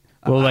to that.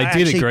 Well, they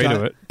did agree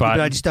to it, but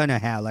I just don't know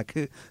how.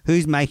 Like,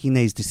 who's making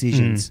these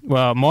decisions?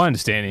 Well, my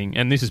understanding,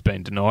 and this has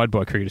been denied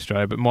by Cricket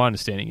Australia, but my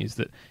understanding is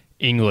that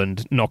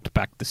England knocked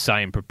back the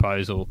same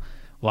proposal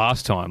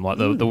last time. Like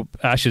the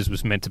Ashes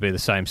was meant to be the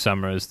same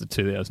summer as the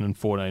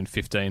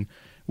 2014-15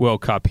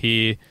 World Cup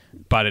here,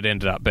 but it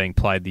ended up being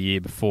played the year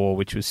before,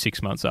 which was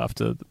 6 months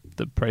after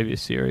the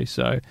previous series.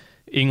 So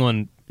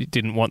England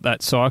didn't want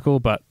that cycle,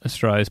 but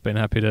Australia's been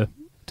happy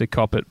to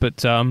cop it.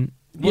 But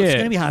well, it's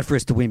going to be hard for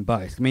us to win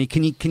both. I mean,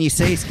 can you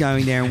see us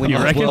going there and winning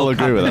the World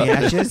Cup and the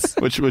Ashes?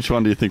 Which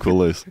one do you think we'll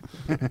lose?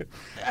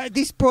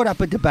 This brought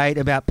up a debate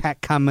about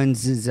Pat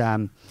Cummins'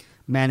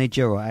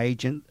 manager or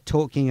agent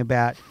talking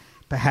about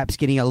perhaps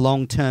getting a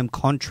long-term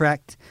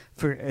contract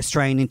for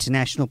Australian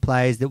international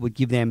players that would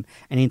give them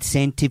an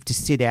incentive to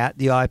sit out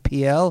the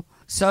IPL.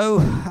 So,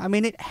 I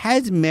mean, it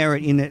has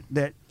merit in it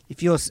that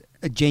if you're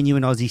a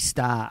genuine Aussie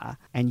star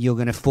and you're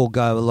going to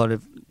forego a lot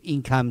of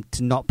income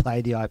to not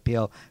play the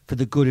IPL for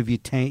the good of your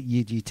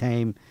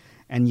team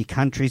and your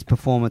country's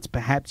performance,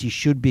 perhaps you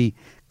should be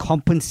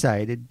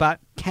compensated. But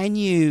can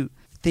you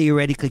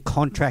theoretically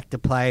contract a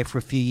player for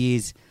a few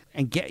years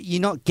and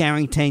you're not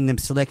guaranteeing them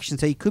selection?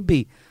 So you could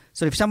be,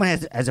 so if someone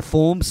has a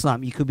form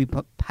slump, you could be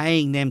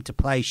paying them to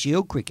play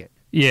Shield cricket.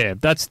 Yeah,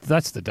 that's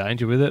the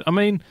danger with it. I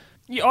mean,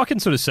 yeah, I can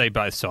sort of see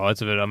both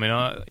sides of it. I mean,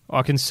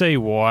 I can see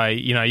why,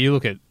 you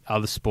look at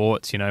other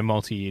sports,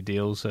 multi-year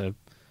deals are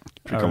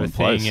a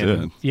thing.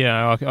 And,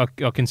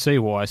 I can see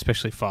why,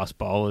 especially fast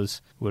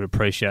bowlers would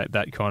appreciate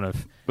that kind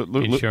of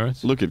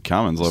insurance. Look at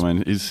Cummins. I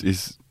mean,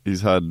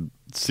 he's had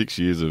 6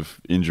 years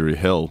of injury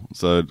hell,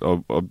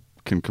 so I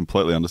can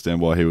completely understand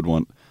why he would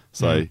want,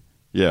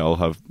 I'll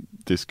have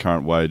this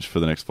current wage for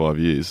the next 5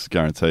 years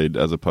guaranteed,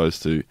 as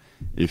opposed to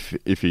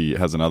if he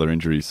has another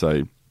injury,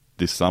 say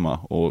this summer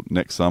or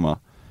next summer,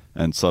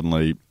 and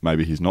suddenly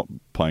maybe he's not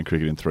playing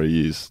cricket in 3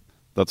 years.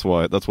 That's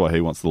why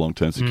he wants the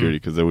long-term security,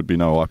 because there would be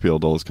no IPL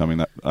dollars coming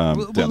down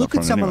well, look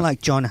at someone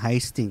like John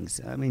Hastings.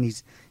 I mean,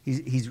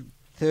 he's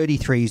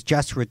 33, he's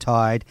just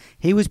retired.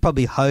 He was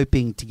probably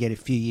hoping to get a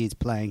few years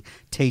playing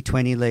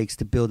T20 leagues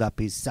to build up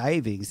his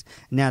savings.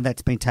 Now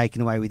that's been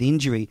taken away with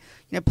injury.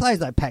 Players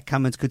like Pat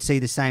Cummins could see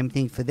the same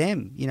thing for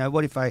them.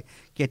 What if I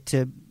get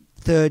to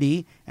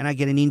 30 and I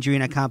get an injury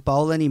and I can't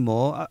bowl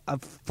anymore? I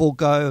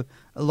forego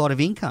a lot of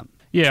income.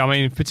 Yeah, I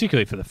mean,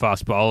 particularly for the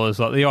fast bowlers,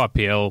 like the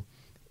IPL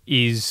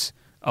is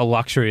a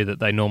luxury that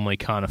they normally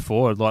can't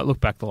afford. Like,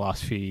 look back the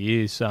last few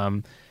years,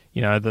 the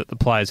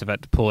players have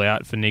had to pull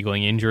out for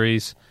niggling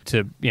injuries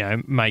to,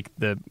 make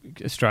the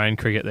Australian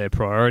cricket their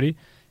priority.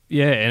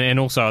 Yeah, and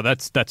also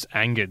that's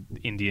angered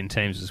Indian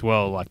teams as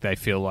well. Like, they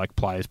feel like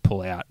players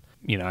pull out,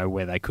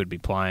 where they could be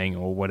playing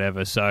or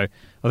whatever. So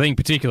I think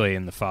particularly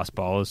in the fast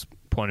bowlers'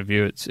 point of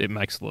view, it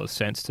makes a lot of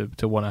sense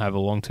to want to have a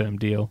long-term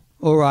deal.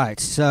 All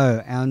right,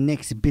 so our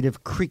next bit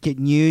of cricket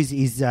news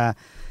is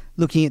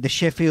looking at the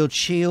Sheffield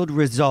Shield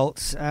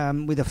results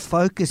with a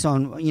focus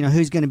on,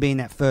 who's going to be in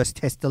that first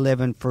Test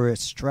 11 for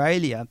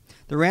Australia.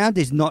 The round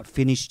is not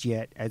finished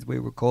yet as we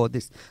record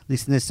this,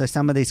 listeners, so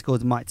some of these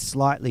scores might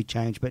slightly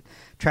change. But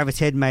Travis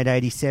Head made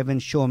 87,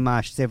 Sean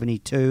Marsh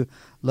 72,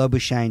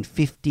 Labuschagne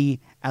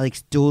 50,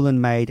 Alex Doolan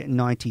made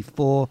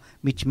 94,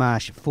 Mitch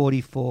Marsh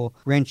 44,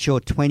 Renshaw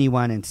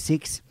 21 and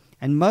 6,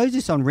 and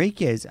Moses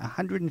Enriquez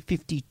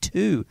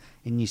 152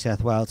 in New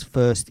South Wales'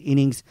 first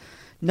innings.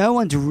 No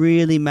one's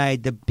really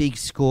made the big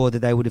score that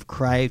they would have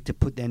craved to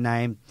put their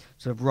name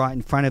sort of right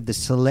in front of the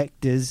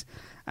selectors.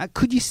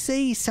 Could you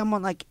see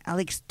someone like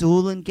Alex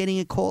Doolan getting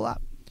a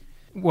call-up?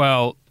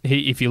 Well,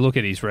 if you look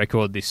at his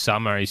record this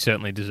summer, he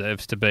certainly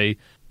deserves to be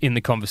in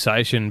the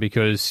conversation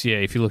because,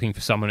 if you're looking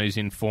for someone who's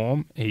in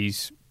form,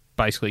 he's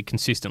basically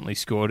consistently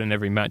scored in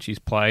every match he's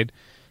played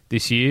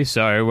this year.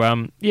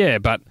 So,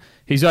 but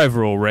his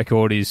overall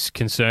record is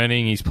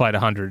concerning. He's played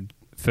 100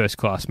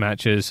 first-class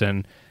matches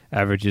and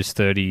averages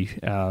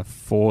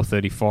 34,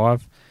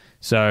 35.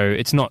 So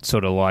it's not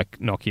sort of like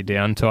knock you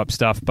down type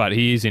stuff, but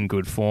he is in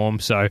good form.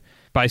 So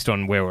based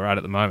on where we're at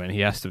the moment,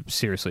 he has to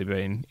seriously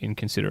be in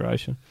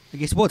consideration. I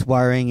guess what's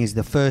worrying is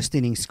the first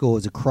inning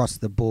scores across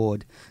the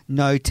board.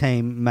 No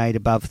team made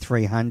above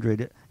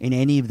 300 in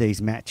any of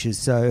these matches.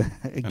 So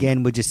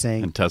again, we're just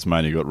seeing... And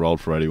Tasmania got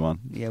rolled for 81.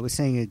 Yeah, we're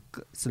seeing a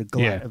sort of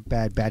glut of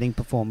bad batting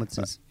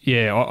performances.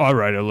 I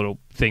wrote a little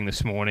thing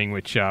this morning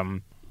which...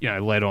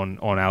 led on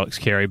Alex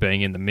Carey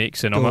being in the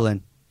mix. And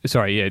Doolan.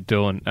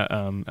 Doolan,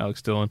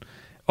 Alex Doolan.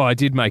 I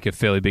did make a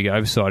fairly big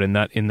oversight in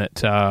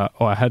that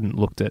I hadn't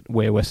looked at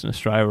where Western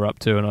Australia were up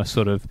to, and I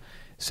sort of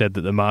said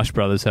that the Marsh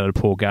brothers had a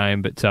poor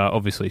game, but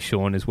obviously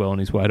Sean is well on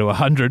his way to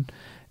 100.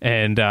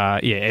 And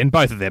and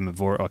both of them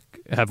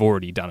have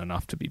already done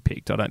enough to be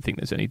picked. I don't think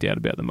there's any doubt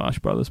about the Marsh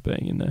brothers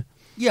being in there.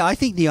 Yeah, I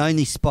think the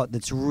only spot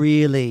that's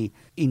really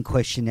in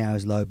question now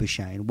is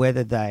Labuschagne.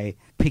 Whether they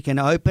pick an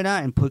opener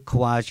and put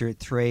Khawaja at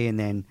 3 and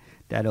then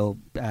that'll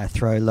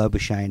throw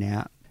Labuschagne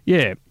out.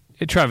 Yeah,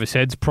 Travis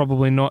Head's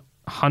probably not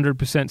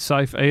 100%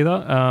 safe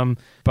either.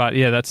 But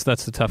that's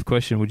the tough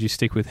question. Would you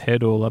stick with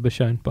Head or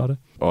Labuschagne, Butter?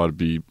 I'd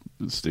be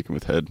sticking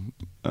with Head.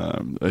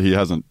 He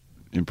hasn't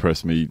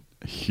impressed me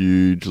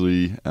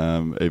hugely,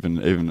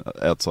 even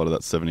outside of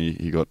that 70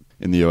 he got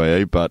in the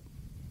UAE, but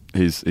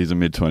he's a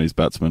mid-20s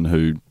batsman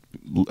who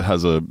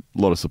has a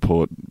lot of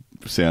support,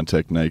 sound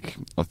technique.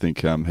 I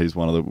think he's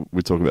one of the...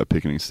 We talked about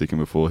picking and sticking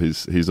before.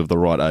 He's of the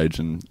right age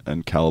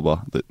and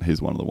calibre that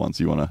he's one of the ones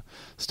you want to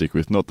stick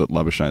with. Not that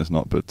Labuschagne's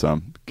not, but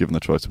given the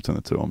choice between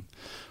the two, I'm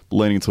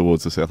leaning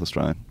towards the South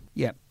Australian.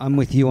 Yeah, I'm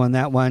with you on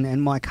that one.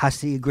 And Mike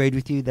Hussey agreed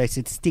with you. They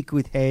said stick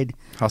with Head.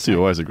 Hussey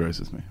always agrees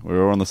with me.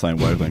 We're all on the same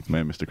wavelength, me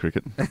and Mr.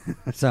 Cricket.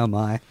 So am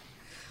I.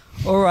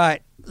 All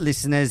right,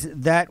 listeners,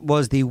 that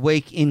was the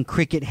week in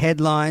cricket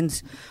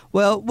headlines.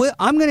 Well,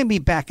 I'm going to be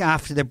back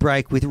after the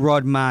break with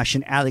Rod Marsh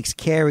and Alex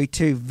Carey,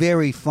 two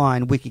very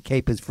fine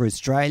wicketkeepers for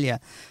Australia.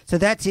 So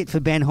that's it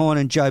for Ben Horn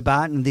and Joe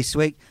Barton this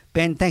week.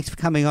 Ben, thanks for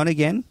coming on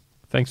again.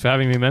 Thanks for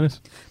having me,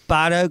 Menace.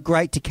 Barto,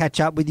 great to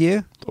catch up with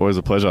you. Always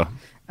a pleasure.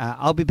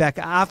 I'll be back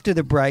after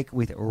the break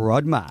with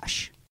Rod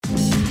Marsh.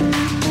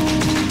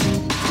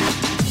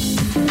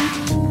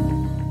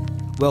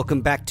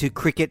 Welcome back to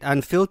Cricket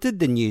Unfiltered,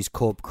 the News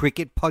Corp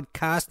cricket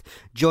podcast.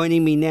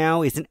 Joining me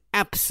now is an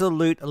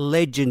absolute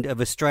legend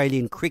of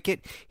Australian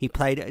cricket. He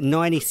played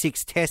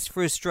 96 tests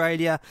for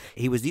Australia.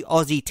 He was the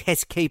Aussie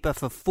test keeper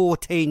for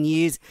 14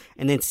 years,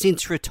 and then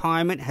since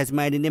retirement has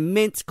made an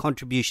immense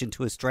contribution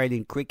to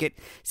Australian cricket,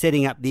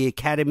 setting up the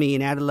academy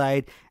in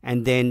Adelaide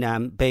and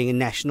then being a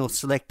national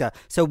selector.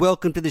 So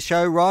welcome to the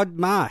show, Rod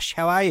Marsh.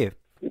 How are you?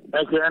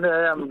 Thank you, Andy.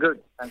 I'm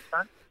good. Thanks,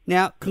 mate.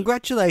 Now,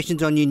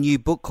 congratulations on your new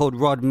book called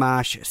Rod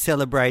Marsh,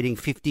 Celebrating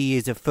 50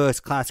 Years of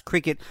First-Class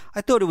Cricket. I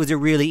thought it was a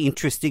really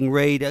interesting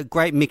read, a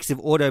great mix of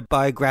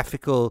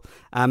autobiographical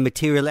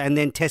material and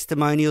then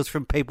testimonials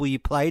from people you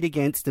played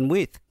against and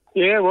with.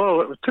 Yeah,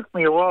 well, it took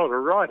me a while to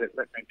write it,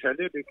 let me tell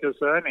you, because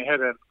I only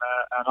had an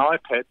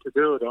iPad to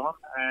do it on,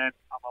 and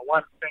I'm a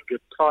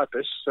one-fingered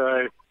typist,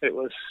 so it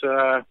was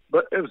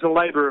a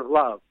labour of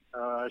love.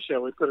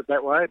 Shall we put it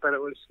that way? But it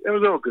was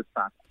all good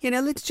fun.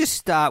 Let's just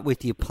start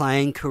with your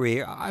playing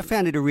career. I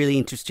found it a really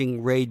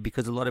interesting read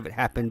because a lot of it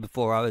happened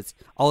before I was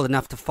old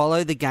enough to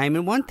follow the game.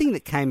 And one thing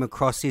that came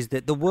across is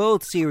that the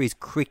World Series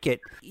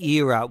cricket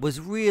era was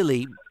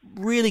really,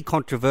 really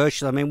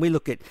controversial. I mean, we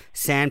look at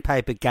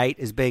Sandpaper Gate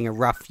as being a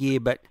rough year,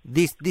 but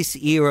this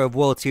era of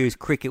World Series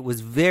cricket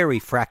was very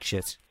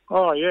fractious.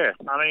 Oh, yeah.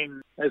 I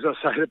mean, as I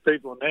say to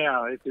people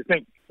now, if you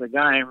think the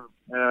game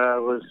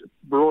was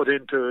brought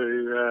into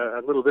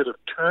a little bit of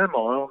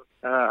turmoil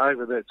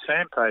over that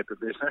sandpaper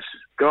business,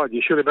 God,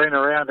 you should have been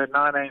around in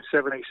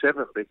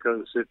 1977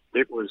 because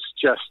it was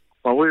just,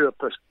 well, we were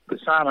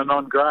persona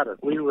non grata.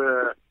 We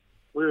were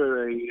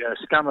the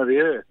scum of the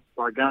earth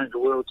by going to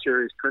World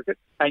Series cricket.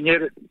 And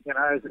yet,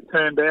 as it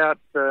turned out,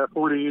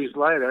 40 years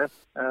later,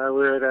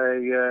 we're at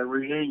a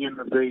reunion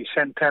of the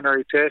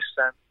centenary test,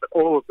 and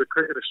all of the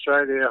Cricket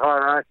Australia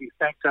hierarchy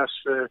thanked us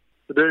for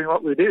doing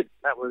what we did.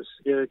 That was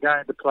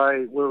going to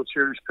play World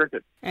Series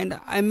cricket. And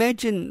I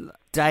imagine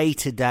day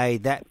to day,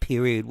 that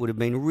period would have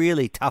been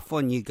really tough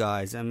on you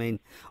guys. I mean,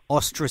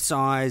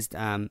 ostracised,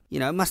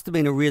 it must have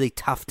been a really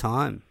tough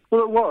time.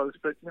 Well, it was,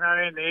 but, in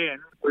the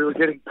end, we were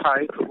getting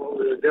paid for what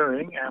we were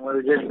doing, and we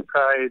were getting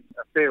paid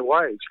a fair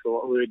wage for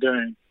what we were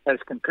doing as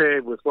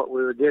compared with what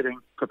we were getting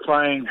for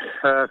playing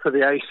for the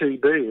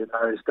ACB in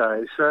those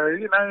days. So,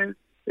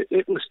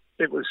 it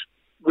was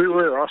we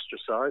were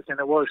ostracised, and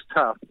it was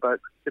tough, but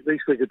at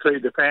least we could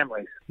feed the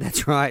families.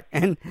 That's right.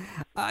 And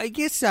I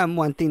guess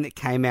one thing that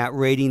came out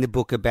reading the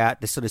book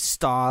about the sort of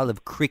style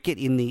of cricket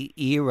in the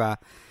era,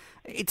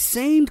 it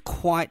seemed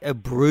quite a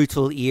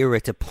brutal era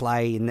to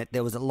play in that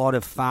there was a lot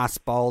of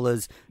fast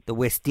bowlers, the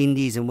West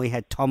Indies, and we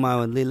had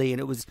Tomo and Lilly, and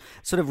it was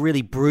sort of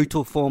really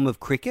brutal form of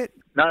cricket.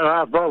 No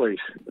half volleys.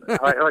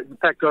 In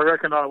fact, I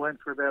reckon I went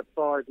for about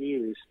 5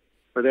 years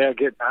without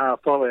getting a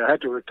half volley. I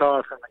had to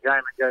retire from the game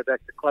and go back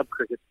to club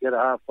cricket to get a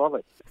half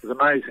volley. It was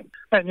amazing.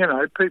 And,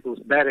 people's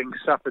batting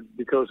suffered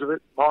because of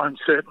it. Mine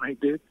certainly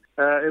did.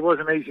 It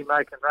wasn't easy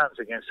making runs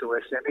against the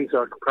West Indies,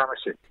 I can promise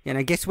you. And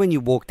I guess when you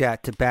walked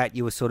out to bat,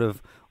 you were sort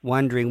of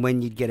wondering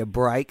when you'd get a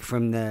break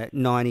from the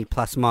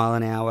 90-plus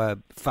mile-an-hour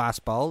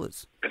fast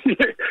bowlers.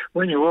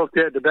 When you walked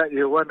out to bat, you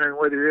were wondering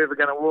whether you're ever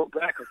going to walk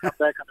back or come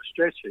back on a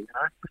stretcher,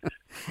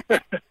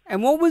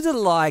 And what was it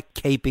like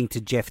keeping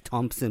to Jeff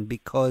Thompson?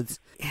 Because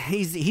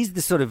he's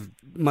the sort of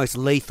most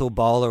lethal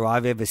bowler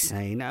I've ever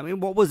seen. I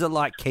mean, what was it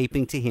like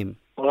keeping to him?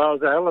 Well,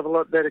 it was a hell of a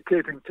lot better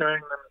keeping to him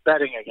than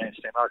batting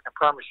against him. I can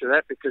promise you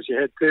that, because you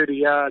had 30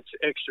 yards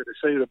extra to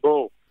see the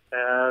ball.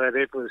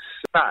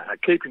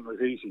 Keeping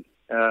was easy.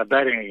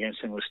 Batting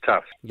against him was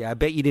tough. Yeah, I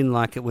bet you didn't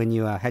like it when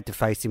you had to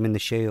face him in the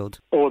Shield.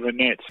 Or the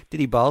nets. Did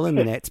he bowl in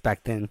the nets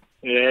back then?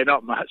 Yeah,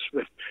 not much,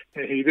 but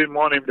he didn't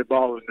want him to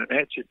bowl in the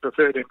nets. He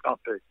preferred him not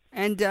to.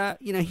 And,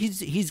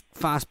 his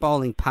fast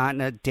bowling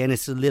partner,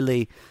 Dennis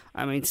Lilly,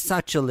 I mean,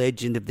 such a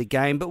legend of the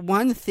game. But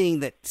one thing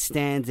that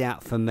stands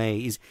out for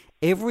me is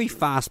every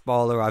fast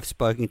bowler I've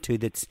spoken to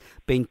that's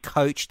been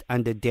coached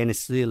under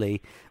Dennis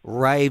Lilly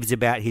raves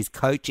about his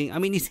coaching. I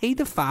mean, is he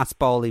the fast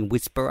bowling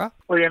whisperer?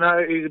 Well,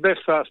 he's the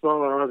best fast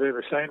bowler I've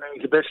ever seen, and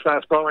he's the best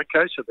fast bowling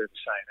coach I've ever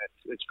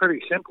seen. It's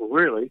pretty simple,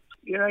 really.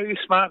 He's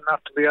smart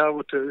enough to be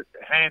able to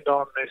hand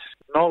on this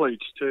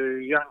knowledge to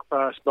young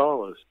fast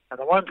bowlers. And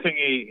the one thing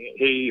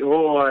he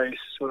always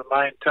sort of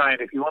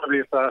maintained, if you want to be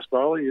a fast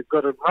bowler, you've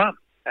got to run.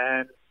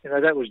 And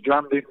that was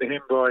drummed into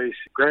him by his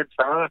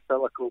grandfather, a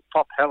fella called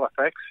Pop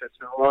Halifax. That's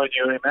who I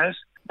knew him as.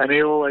 And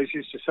he always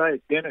used to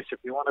say, Dennis, if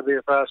you want to be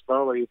a fast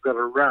bowler, you've got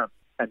to run.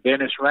 And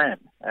Dennis ran.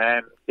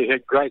 And he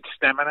had great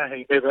stamina.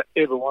 He never,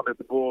 ever wanted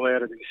the ball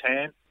out of his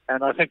hand.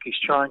 And I think he's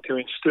trying to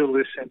instill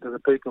this into the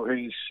people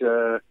he's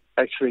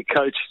actually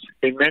coached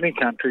in many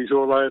countries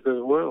all over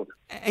the world.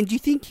 And do you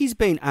think he's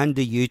been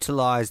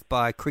underutilised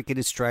by Cricket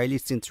Australia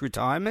since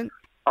retirement?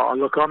 Oh,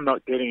 look, I'm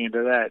not getting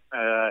into that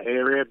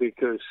area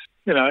because,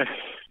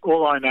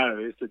 all I know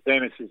is that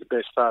Dennis is the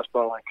best fast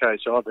bowling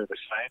coach I've ever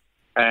seen.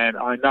 And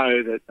I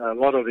know that a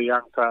lot of the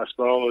young fast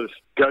bowlers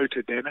go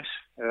to Dennis,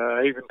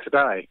 even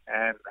today,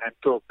 and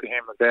talk to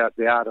him about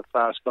the art of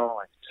fast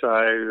bowling.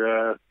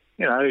 So,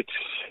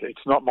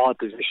 it's not my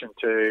position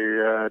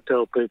to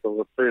tell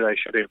people who they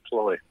should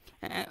employ.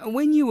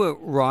 When you were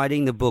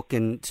writing the book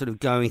and sort of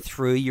going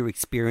through your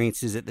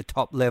experiences at the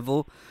top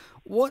level,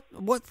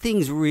 what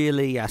things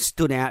really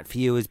stood out for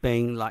you as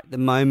being like the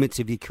moments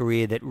of your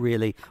career that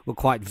really were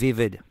quite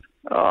vivid?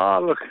 Oh,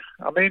 look,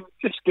 I mean,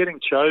 just getting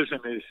chosen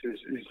is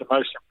the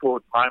most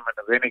important moment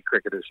of any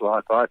cricketer's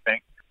life, I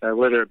think,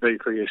 whether it be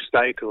for your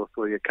state or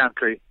for your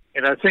country.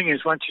 The thing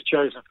is, once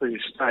you're chosen for your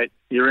state,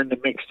 you're in the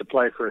mix to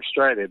play for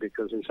Australia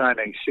because there's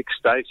only 6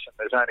 states and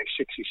there's only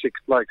 66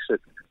 blokes that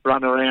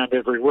run around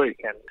every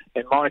week. And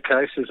in my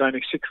case, there's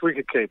only 6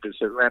 wicketkeepers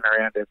that run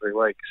around every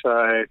week. So,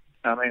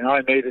 I mean, I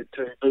needed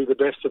to be the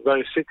best of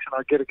those 6 and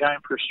I'd get a game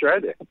for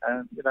Australia.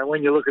 And,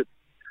 when you look at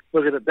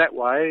it that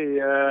way,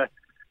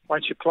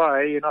 once you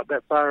play, you're not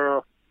that far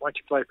off. Once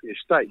you play for your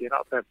state, you're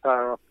not that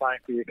far off playing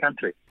for your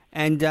country.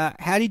 And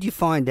how did you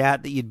find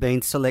out that you'd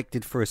been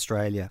selected for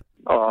Australia?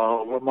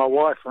 Oh, well, my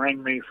wife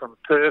rang me from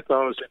Perth.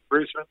 I was in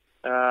Brisbane.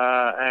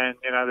 And,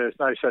 there's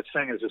no such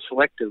thing as a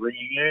selector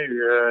ringing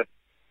you.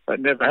 That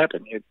never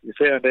happened. You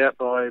found out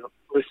by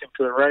listening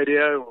to the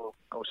radio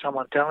or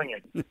someone telling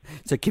you.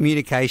 So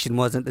communication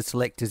wasn't the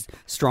selector's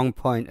strong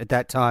point at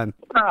that time?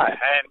 No, and,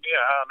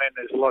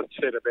 there's a lot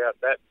said about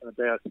that,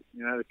 about,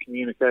 the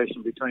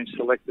communication between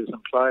selectors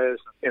and players.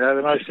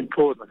 The most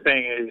important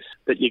thing is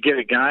that you get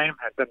a game.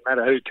 It doesn't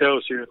matter who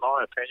tells you, in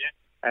my opinion.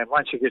 And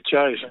once you get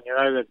chosen,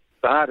 that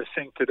the hardest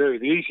thing to do,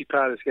 the easy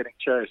part is getting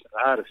chosen. The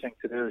hardest thing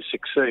to do is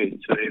succeed.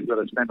 So you've got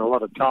to spend a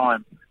lot of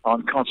time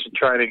on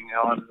concentrating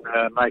on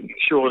making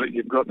sure that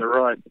you've got the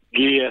right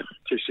gear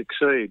to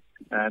succeed.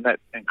 And that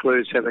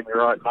includes having the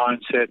right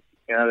mindset,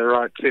 the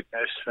right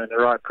fitness and the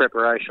right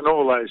preparation,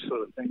 all those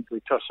sort of things we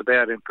toss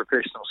about in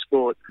professional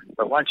sport.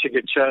 But once you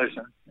get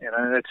chosen,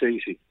 that's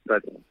easy.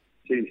 But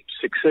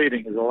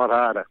succeeding is a lot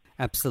harder.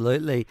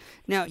 Absolutely.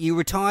 Now, you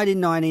retired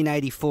in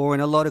 1984,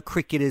 and a lot of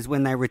cricketers,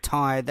 when they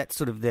retire, that's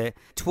sort of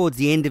towards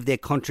the end of their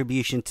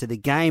contribution to the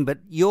game. But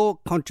your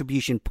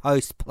contribution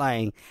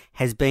post-playing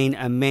has been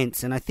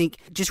immense. And I think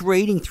just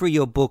reading through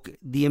your book,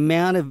 the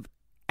amount of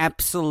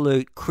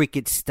absolute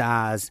cricket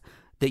stars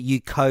that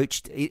you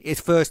coached, is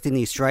first in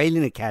the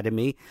Australian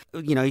Academy,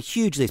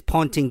 huge list,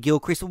 Ponting,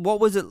 Gilchrist. What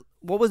was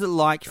it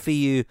like for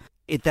you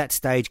at that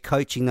stage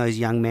coaching those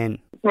young men?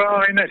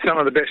 Well, that's some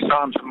of the best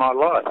times of my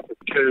life,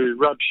 to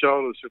rub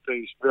shoulders with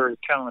these very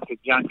talented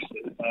youngsters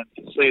and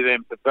to see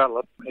them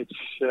develop. It's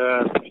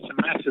a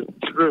massive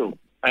thrill.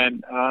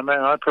 And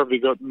I probably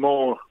got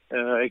more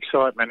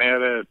excitement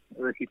out of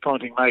Ricky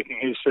Ponting making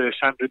his first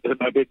 100 than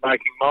I did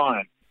making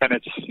mine. And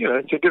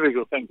it's a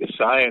difficult thing to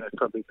say, and it's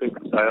probably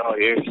people say, oh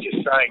yeah, he's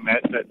just saying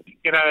that. But,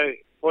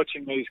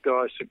 watching these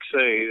guys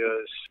succeed,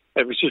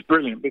 it was just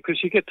brilliant because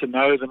you get to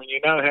know them and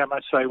you know how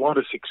much they want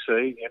to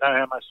succeed, you know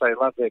how much they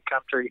love their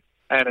country,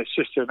 and it's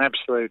just an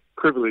absolute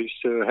privilege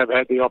to have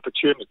had the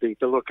opportunity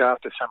to look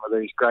after some of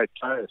these great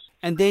players.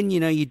 And then,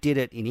 you did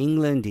it in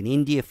England, in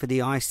India for the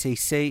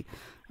ICC.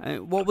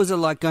 What was it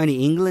like going to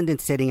England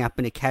and setting up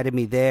an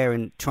academy there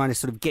and trying to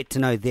sort of get to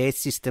know their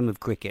system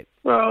of cricket?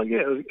 Well,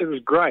 yeah, it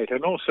was great,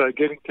 and also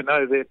getting to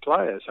know their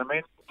players. I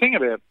mean, the thing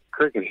about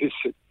cricket is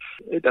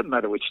it doesn't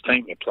matter which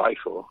team you play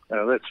for.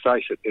 Let's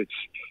face it,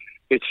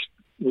 it's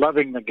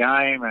loving the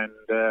game and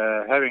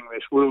having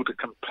this will to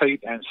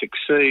compete and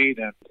succeed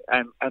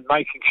and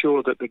making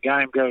sure that the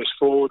game goes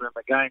forward and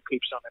the game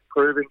keeps on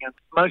improving. And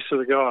most of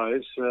the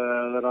guys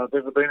that I've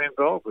ever been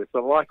involved with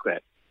are like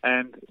that.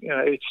 And,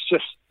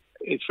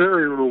 it's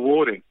very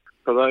rewarding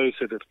for those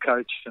that have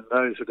coached and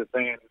those that have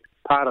been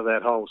part of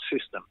that whole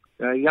system.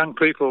 Young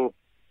people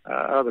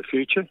are the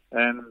future,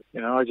 and,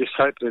 I just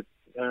hope that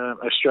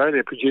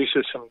Australia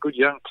produces some good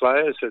young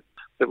players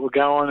that will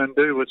go on and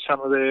do what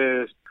some of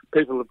their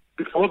people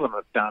before them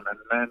have done,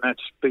 and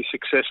that's be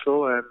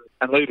successful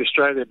and lead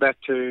Australia back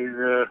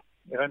to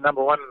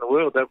number one in the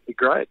world. That would be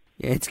great.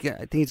 Yeah,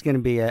 I think it's going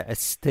to be a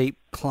steep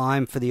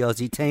climb for the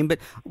Aussie team. But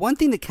one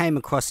thing that came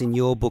across in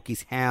your book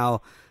is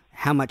how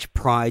much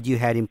pride you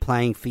had in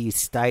playing for your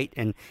state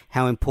and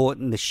how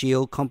important the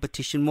Shield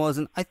competition was.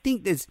 And I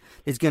think there's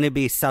going to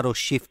be a subtle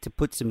shift to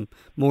put some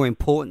more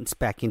importance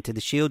back into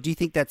the Shield. Do you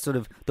think that's sort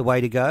of the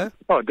way to go?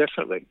 Oh,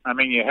 definitely. I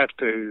mean, you have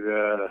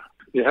to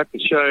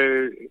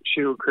show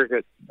Shield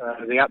cricket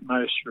the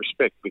utmost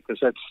respect because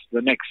that's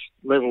the next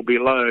level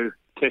below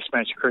Test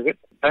match cricket.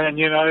 And,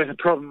 the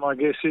problem, I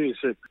guess, is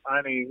that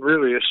only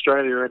really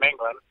Australia and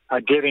England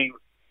are getting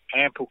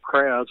ample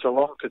crowds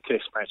along to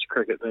Test match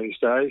cricket these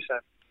days.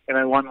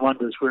 And one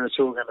wonders where it's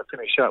all going to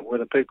finish up,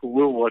 whether people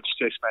will watch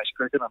Test match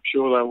cricket. I'm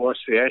sure they'll watch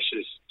the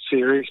Ashes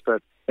series,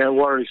 but it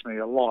worries me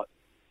a lot.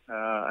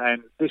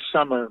 And this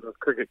summer of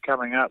cricket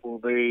coming up will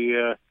be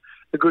a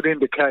good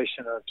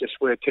indication of just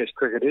where Test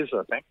cricket is,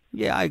 I think.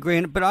 Yeah, I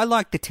agree. But I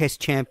like the Test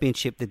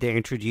Championship that they're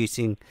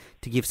introducing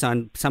to give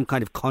some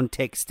kind of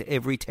context to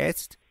every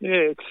Test.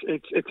 Yeah,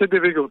 it's a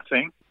difficult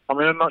thing. I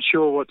mean, I'm not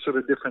sure what sort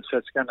of difference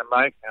that's going to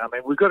make. I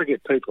mean, we've got to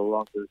get people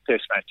along to the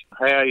Test match.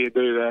 How you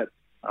do that,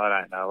 I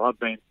don't know. I've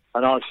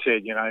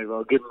said,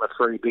 well, give them a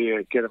free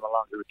beer, get them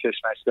along to the Test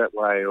match that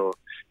way, or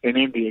in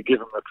India, give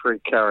them a free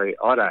curry.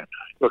 I don't know.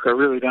 Look, I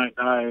really don't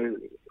know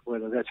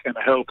whether that's going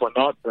to help or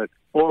not, but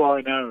all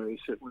I know is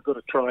that we've got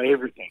to try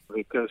everything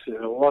because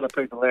there's a lot of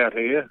people out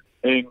here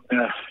in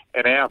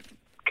our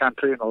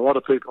country and a lot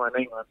of people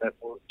in England that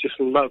will just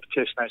love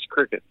Test match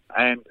cricket.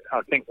 And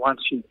I think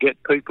once you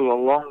get people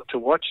along to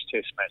watch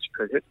Test match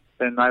cricket,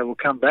 then they will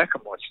come back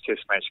and watch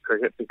Test match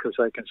cricket because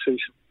they can see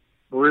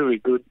some really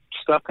good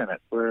stuff in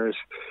it. Whereas,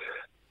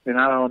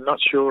 I'm not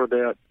sure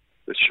about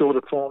the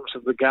shorter forms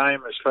of the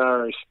game as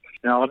far as,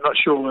 I'm not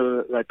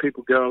sure whether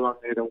people go along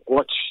there to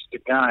watch the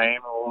game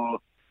or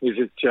is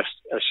it just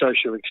a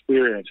social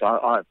experience.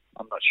 I'm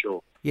not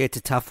sure. Yeah, it's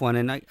a tough one.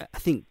 And I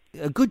think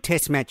a good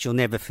Test match you'll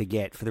never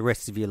forget for the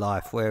rest of your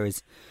life,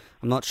 whereas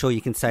I'm not sure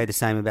you can say the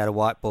same about a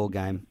white ball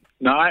game.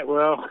 No,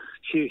 well,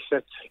 geez,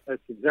 that's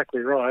exactly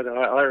right.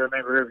 I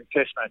remember every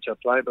Test match I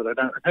played, but I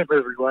don't remember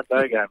every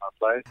one-day game I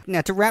played.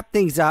 Now, to wrap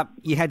things up,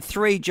 you had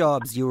 3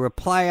 jobs. You were a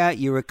player,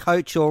 you were a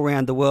coach all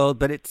around the world,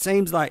 but it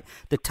seems like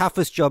the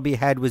toughest job you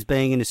had was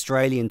being an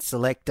Australian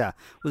selector.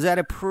 Was that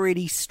a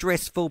pretty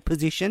stressful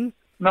position?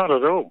 Not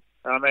at all.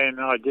 I mean,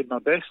 I did my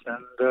best,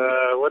 and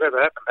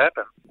whatever happened,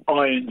 happened.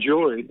 I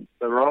enjoyed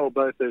the role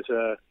both as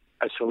a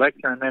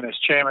selector and then as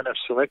chairman of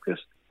selectors,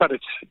 but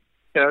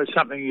it's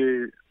something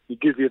you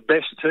give your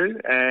best to,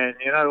 and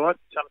you know what?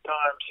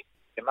 Sometimes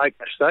you make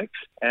mistakes,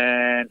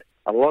 and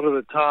a lot of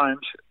the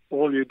times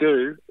all you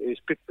do is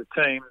pick the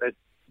team that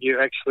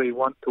you actually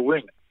want to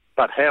win.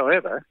 But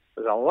however,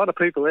 there's a lot of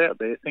people out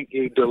there think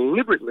you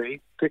deliberately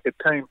pick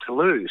a team to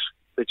lose,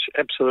 which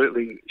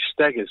absolutely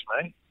staggers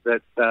me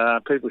that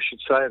people should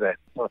say that.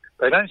 Well,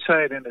 they don't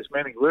say it in as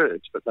many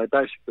words, but they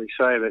basically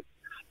say that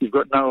you've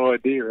got no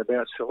idea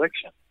about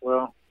selection.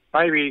 Well,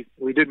 maybe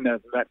we didn't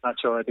have that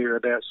much idea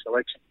about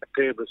selection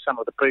compared with some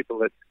of the people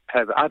that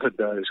have uttered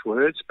those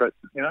words, but,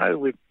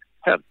 with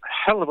have a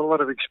hell of a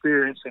lot of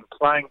experience in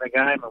playing the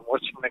game and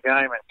watching the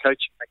game and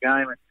coaching the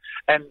game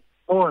and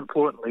more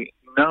importantly,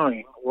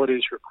 knowing what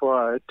is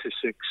required to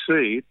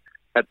succeed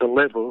at the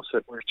levels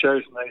that we've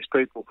chosen these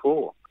people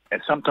for.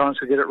 And sometimes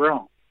we get it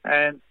wrong.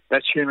 And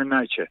that's human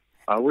nature.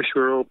 I wish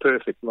we were all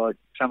perfect like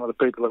some of the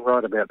people that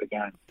write about the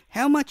game.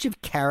 How much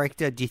of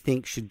character do you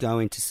think should go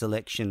into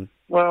selection?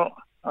 Well,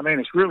 I mean,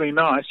 it's really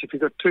nice if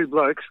you've got two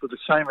blokes with the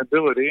same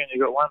ability and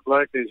you've got one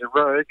bloke who's a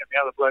rogue and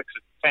the other bloke's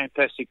a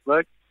fantastic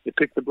bloke, you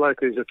pick the bloke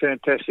who's a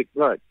fantastic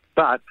bloke.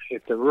 But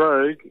if the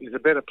rogue is a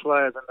better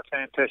player than the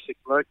fantastic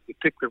bloke, you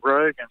pick the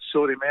rogue and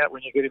sort him out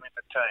when you get him in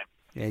the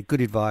team. Yeah,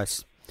 good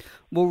advice.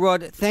 Well,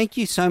 Rod, thank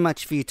you so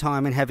much for your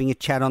time and having a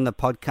chat on the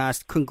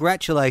podcast.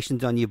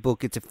 Congratulations on your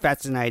book. It's a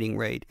fascinating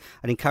read.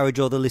 I'd encourage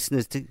all the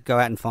listeners to go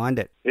out and find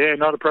it. Yeah,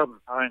 not a problem.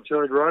 I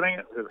enjoyed writing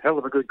it. It was a hell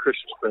of a good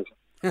Christmas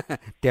present.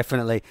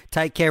 Definitely.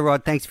 Take care,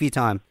 Rod. Thanks for your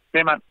time.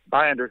 Yeah, mate.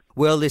 Bye, Andrew.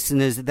 Well,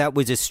 listeners, that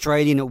was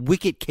Australian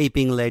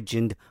wicket-keeping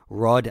legend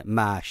Rod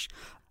Marsh.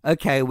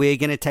 Okay, we're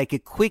going to take a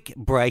quick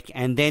break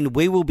and then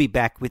we will be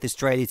back with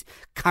Australia's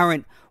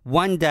current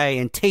one-day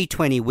and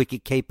T20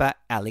 wicketkeeper,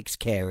 Alex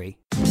Carey.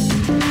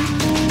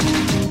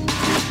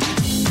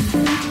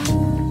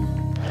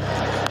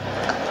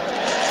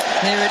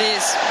 There it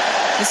is.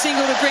 The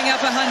single to bring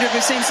up 100.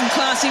 We've seen some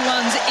classy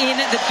ones in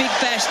the Big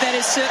Bash. That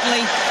is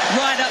certainly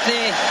right up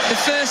there. The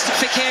first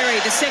for Carey,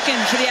 the second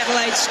for the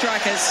Adelaide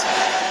Strikers.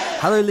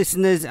 Hello,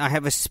 listeners. I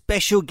have a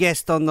special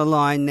guest on the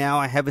line now.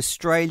 I have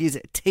Australia's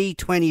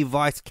T20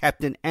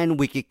 vice-captain and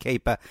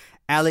wicketkeeper,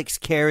 Alex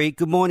Carey.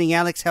 Good morning,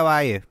 Alex. How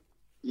are you?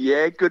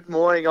 Yeah, good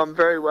morning. I'm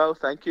very well,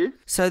 thank you.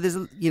 So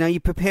you're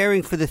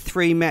preparing for the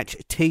 3-match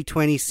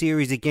T20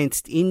 series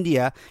against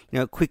India.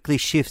 It quickly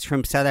shifts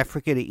from South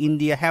Africa to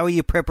India. How are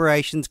your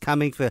preparations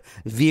coming for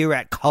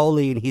Virat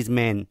Kohli and his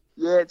men?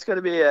 Yeah, it's going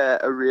to be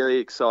a really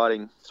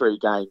exciting 3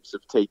 games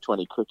of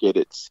T20 cricket.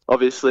 It's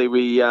obviously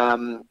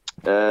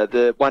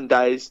the one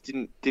days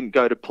didn't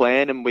go to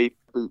plan, and we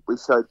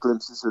showed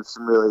glimpses of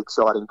some really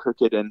exciting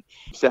cricket, and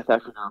South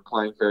Africa are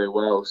playing very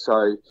well.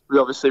 So we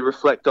obviously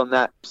reflect on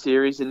that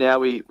series, and now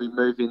we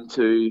move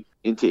into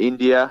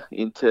India,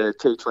 into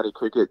T20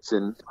 crickets,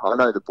 and I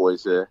know the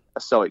boys are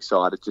so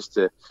excited just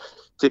to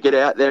get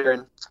out there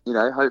and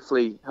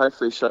hopefully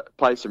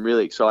play some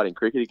really exciting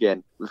cricket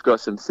again. We've got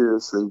some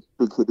seriously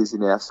big hitters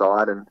in our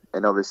side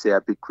and obviously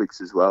our big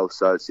quicks as well.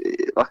 So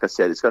like I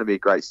said, it's going to be a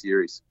great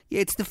series. Yeah,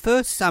 it's the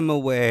first summer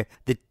where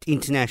the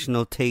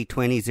international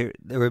T20s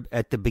are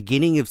at the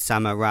beginning of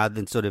summer rather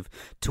than sort of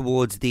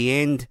towards the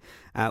end,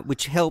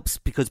 which helps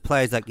because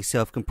players like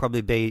yourself can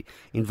probably be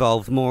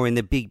involved more in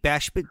the Big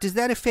Bash. But does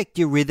that affect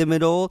your rhythm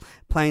at all,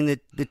 playing the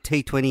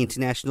T20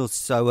 internationals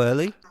so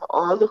early?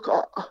 Oh, look,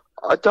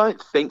 I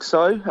don't think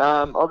so.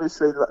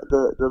 Obviously,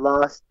 the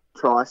last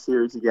tri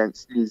series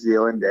against New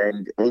Zealand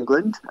and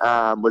England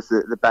was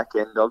the back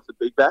end of the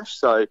Big Bash.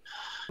 So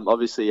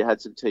obviously you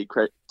had some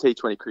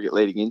T20 cricket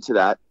leading into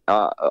that.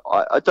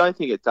 I don't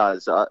think it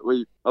does.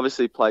 We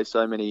obviously play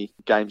so many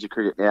games of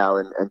cricket now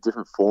and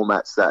different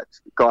formats that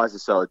guys are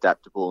so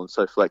adaptable and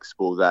so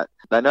flexible that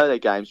they know their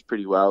games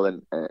pretty well.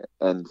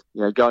 And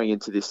going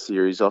into this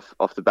series off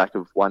the back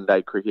of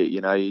one-day cricket,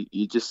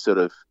 you just sort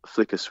of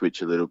flick a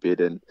switch a little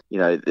bit. And,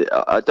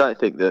 I don't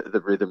think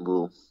the rhythm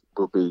will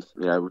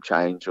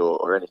change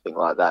or anything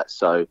like that.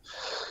 So,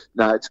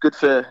 no,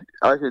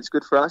 I reckon it's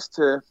good for us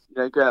to,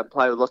 go out and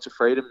play with lots of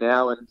freedom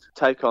now and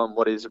take on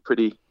what is a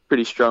pretty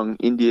strong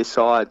India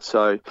side.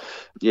 So,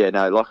 yeah,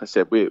 no, like I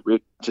said, we're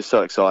just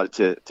so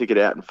excited to get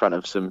out in front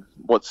of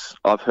what's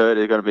I've heard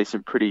are going to be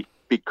some pretty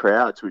big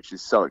crowds, which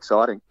is so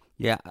exciting.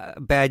 Yeah,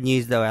 bad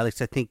news though,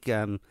 Alex. I think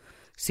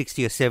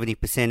 60 or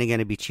 70% are going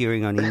to be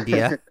cheering on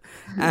India.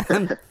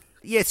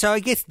 Yeah, so I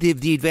guess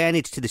the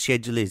advantage to the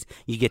schedule is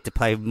you get to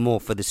play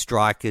more for the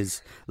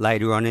strikers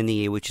later on in the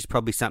year, which is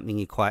probably something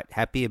you're quite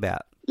happy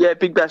about. Yeah,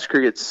 Big Bash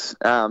cricket's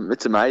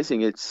it's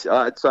amazing.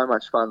 I had so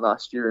much fun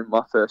last year in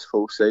my first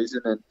full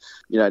season, and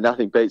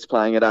nothing beats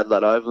playing at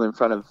Adelaide Oval in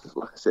front of,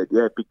 like I said,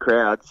 big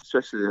crowds,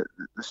 especially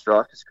the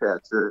strikers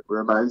crowds were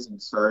amazing.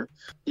 So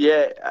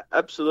yeah,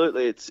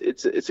 absolutely,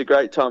 it's a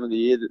great time of the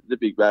year, the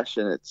Big Bash,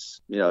 and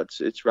it's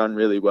run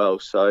really well.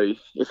 So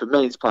if it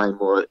means playing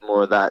more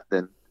of that,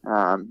 then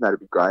that'd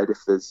be great. If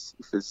there's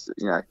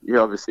you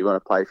obviously want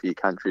to play for your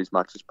country as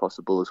much as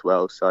possible as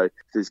well. So if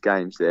there's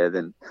games there,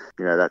 then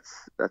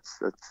that's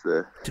it's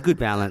a good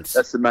balance.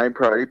 That's the main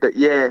priority. But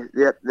yeah.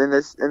 Then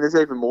there's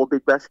even more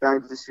Big Bash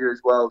games this year as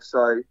well.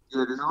 So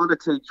there's a lot of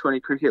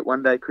T20 cricket,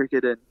 one-day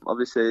cricket, and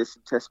obviously there's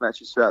some Test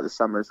matches throughout the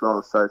summer as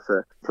well. So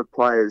for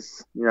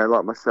players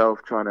like myself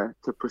trying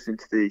to push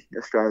into the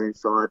Australian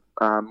side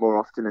more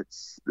often,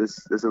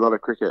 there's a lot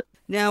of cricket.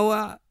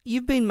 Now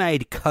you've been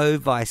made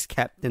co-vice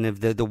captain of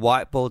the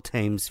white ball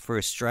teams for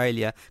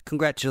Australia.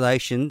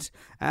 Congratulations.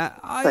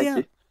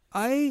 Thank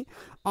you.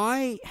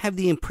 I have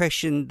the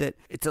impression that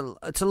it's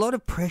a lot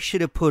of pressure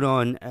to put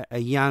on a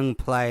young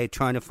player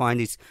trying to find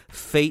his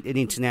feet at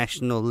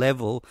international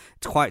level.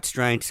 It's quite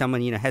strange.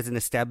 Someone hasn't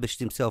established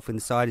himself in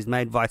the side is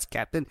made vice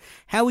captain.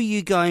 How are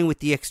you going with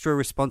the extra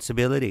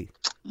responsibility?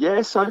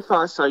 Yeah, so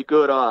far so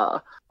good. I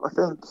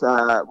think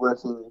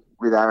working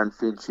with Aaron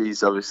Finch,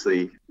 he's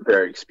obviously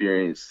very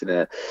experienced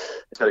and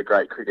he's got a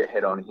great cricket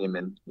head on him,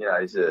 and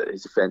he's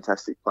a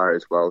fantastic player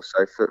as well.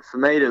 So for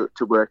me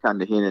to work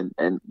under him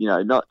and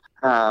not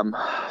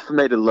for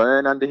me to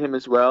learn under him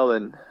as well,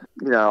 and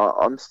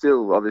I'm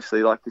still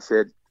obviously, like you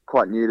said,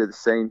 quite new to the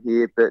scene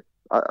here, but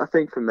I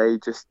think for me,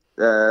 just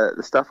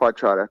the stuff I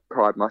try to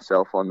pride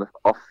myself on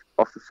off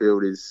the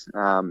field is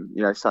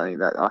something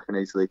that I can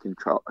easily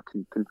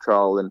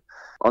control, and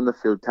on the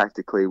field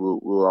tactically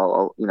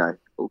we'll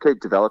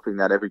keep developing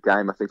that every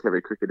game. I think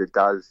every cricketer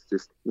does,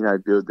 just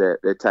build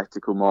their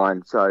tactical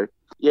mind. So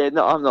yeah,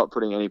 no, I'm not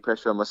putting any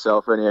pressure on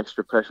myself or any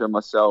extra pressure on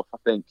myself. I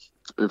think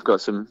we've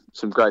got some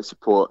great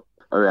support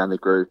around the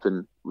group,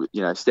 and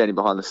standing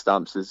behind the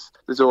stumps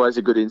there's always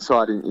a good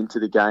insight into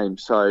the game.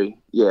 So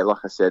yeah, like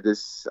I said,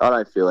 I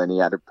don't feel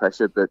any added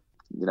pressure, but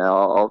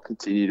I'll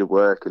continue to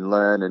work and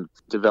learn and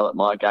develop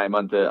my game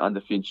under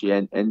Finchy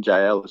and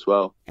JL as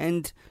well.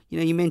 And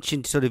you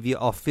mentioned sort of your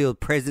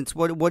off-field presence.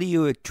 What are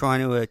you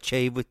trying to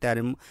achieve with that,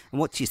 and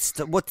what's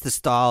the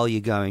style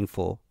you're going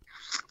for?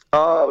 We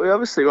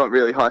obviously want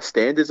really high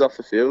standards off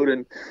the field,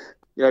 and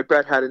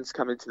Brad Haddon's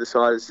come into the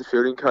side as the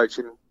fielding coach,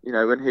 and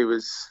when he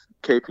was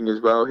keeping as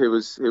well, he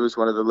was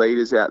one of the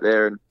leaders out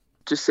there, and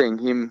just seeing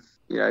him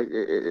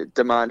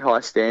demand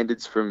high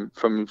standards from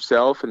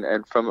himself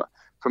and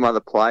from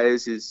other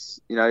players is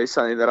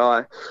something that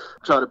I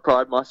try to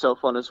pride myself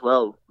on as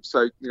well.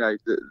 So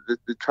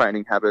the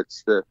training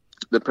habits, the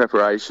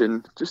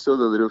preparation, just all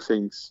the little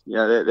things,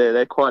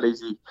 they're quite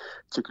easy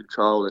to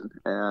control,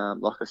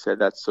 and like I said,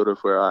 that's sort of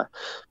where I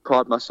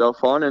pride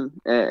myself on,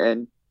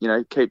 and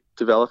keep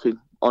developing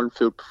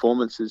on-field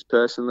performances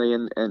personally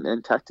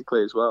and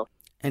tactically as well.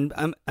 And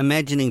I'm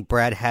imagining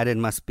Brad Haddon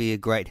must be a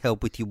great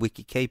help with your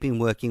wicket keeping,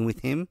 working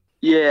with him.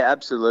 Yeah,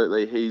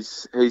 absolutely.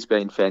 He's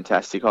been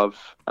fantastic. I've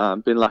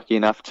been lucky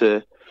enough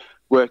to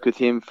work with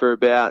him for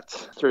about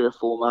 3 or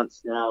 4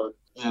 months now.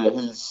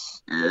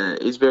 Yeah,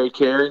 he's very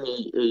caring.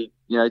 He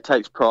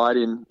takes pride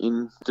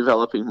in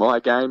developing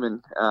my game,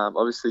 and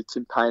obviously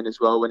Tim Payne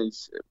as well when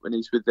he's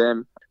with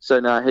them.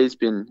 So no, he's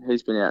been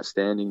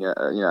outstanding.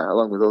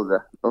 Along with all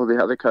the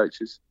other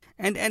coaches.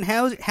 And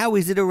how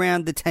is it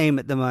around the team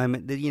at the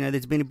moment?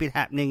 There's been a bit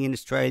happening in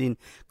Australian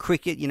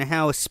cricket.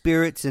 How are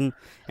spirits, and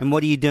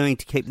what are you doing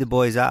to keep the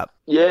boys up?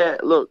 Yeah,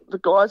 look, the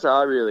guys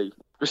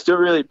we're still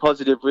really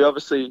positive. We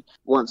obviously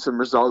want some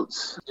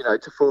results,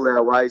 to fall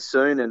our way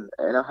soon, and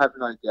I have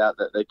no doubt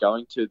that they're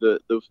going to.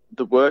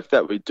 The work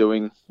that we're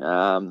doing,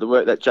 the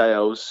work that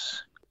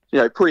JL's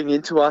putting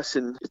into us,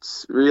 and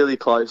it's really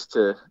close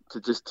to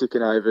just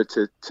ticking over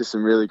to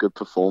some really good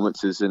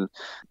performances. And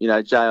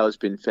JL has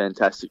been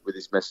fantastic with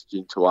his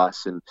messaging to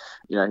us, and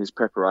his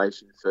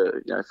preparation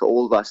for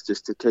all of us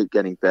just to keep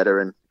getting better.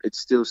 And it's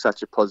still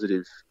such a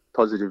positive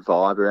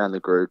vibe around the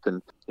group.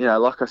 And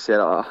like I said,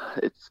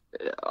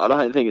 I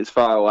don't think it's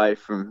far away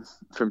from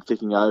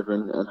ticking over,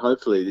 and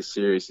hopefully this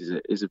series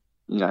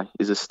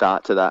is a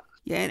start to that.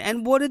 Yeah,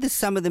 and what are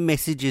some of the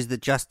messages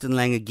that Justin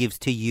Langer gives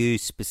to you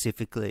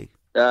specifically?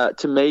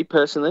 To me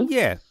personally?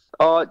 Yeah.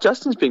 Oh,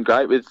 Justin's been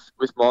great with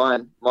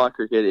my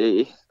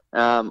cricket.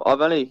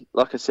 I've only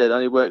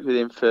worked with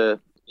him for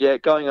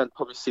going on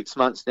probably 6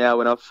 months now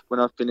when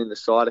I've been in the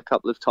side a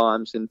couple of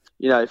times. And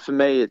for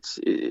me, it's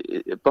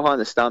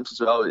behind the stumps as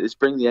well. Is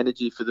bring the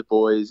energy for the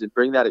boys and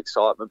bring that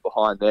excitement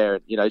behind there,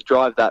 and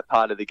drive that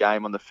part of the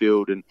game on the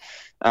field, and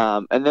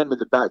then with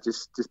the bat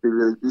just be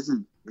really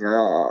busy.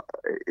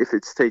 If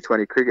it's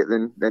T20 cricket,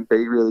 then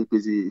be really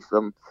busy. If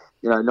I'm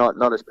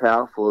not as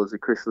powerful as a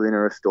Chris Lynn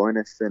or a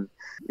Stoinis, then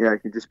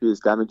it can just be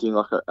as damaging.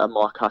 Like a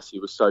Mike Hussey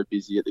was so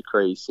busy at the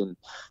crease, and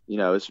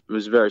it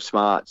was very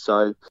smart.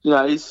 So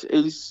he's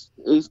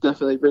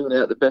definitely bringing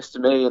out the best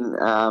of me and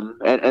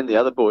the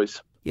other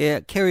boys. Yeah,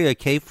 Carey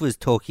O'Keefe was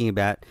talking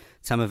about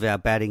some of our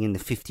batting in the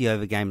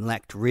 50-over game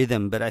lacked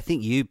rhythm, but I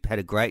think you had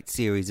a great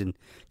series and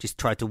just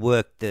tried to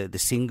work the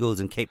singles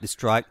and keep the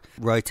strike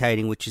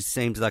rotating, which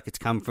seems like it's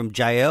come from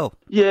JL.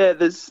 Yeah,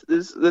 there's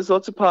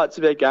lots of parts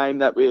of our game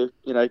that we're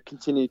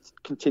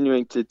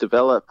continuing to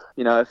develop.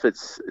 If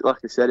it's, like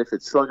I said, if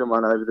it's slugging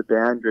one over the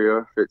boundary, or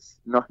if it's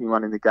knocking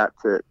one in the gap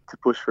to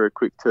push for a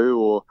quick 2,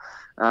 or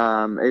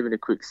even a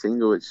quick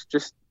single, it's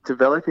just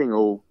developing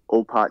all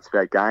parts of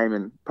our game,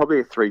 and probably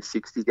a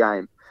 360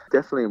 game.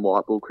 Definitely in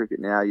white ball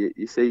cricket now,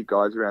 you see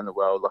guys around the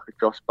world like a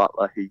Josh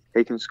Butler,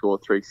 he can score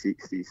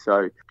 360.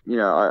 So,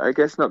 I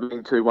guess not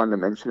being too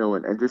one-dimensional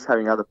and just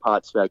having other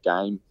parts of our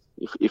game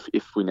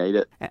if we need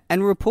it.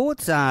 And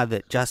reports are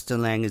that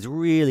Justin Lang is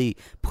really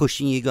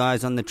pushing you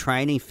guys on the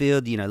training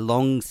field,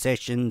 long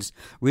sessions,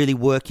 really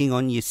working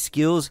on your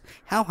skills.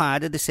 How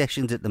hard are the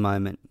sessions at the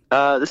moment?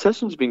 The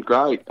session's been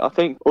great. I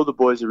think all the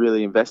boys are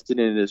really invested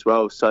in it as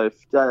well. So if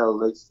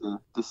JL leads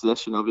the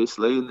session,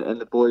 obviously,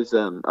 and the boys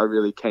are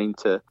really keen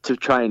to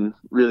train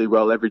really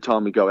well every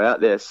time we go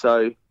out there.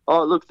 So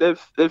Oh, look, they've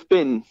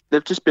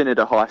just been at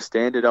a high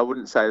standard. I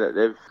wouldn't say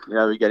that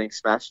we're getting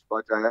smashed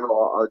by JM.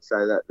 I would say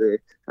that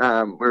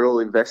we're all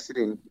invested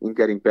in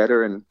getting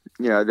better, and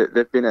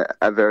they've been at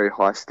a very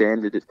high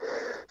standard.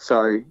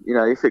 So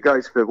if it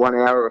goes for 1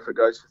 hour, or if it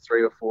goes for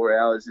 3 or 4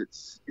 hours,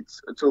 it's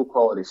all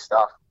quality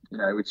stuff.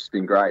 Which has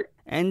been great.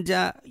 And,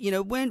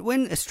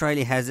 when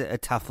Australia has a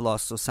tough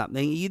loss or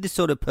something, are you the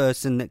sort of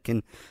person that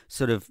can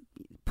sort of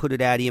put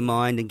it out of your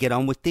mind and get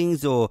on with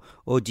things, or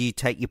do you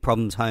take your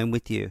problems home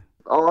with you?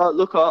 Oh,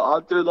 look, I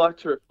do like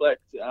to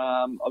reflect.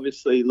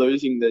 Obviously,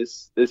 losing,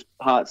 there's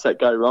parts that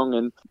go wrong,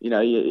 and,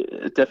 you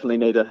definitely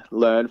need to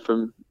learn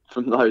from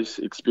those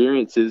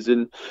experiences.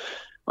 And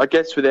I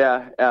guess with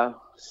our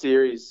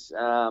series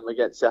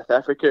against South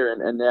Africa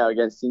and now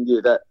against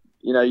India, that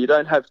you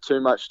don't have too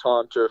much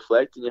time to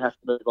reflect, and you have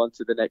to move on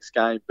to the next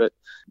game. But,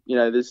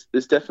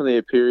 there's definitely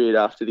a period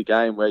after the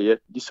game where you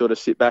sort of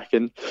sit back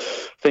and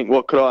think,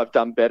 what could I have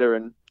done better?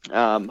 And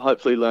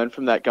hopefully learn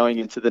from that going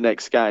into the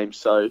next game.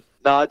 So,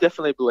 no, I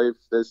definitely believe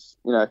there's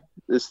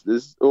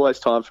always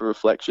time for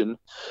reflection.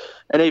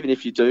 And even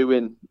if you do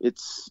win,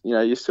 it's,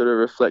 you sort of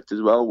reflect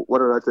as well. What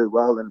did I do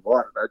well, and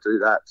why did I do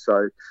that?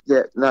 So,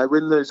 yeah, no,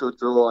 win, lose or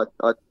draw,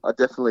 I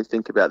definitely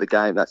think about the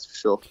game, that's for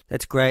sure.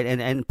 That's great.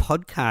 And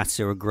podcasts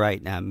are a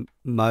great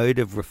mode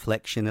of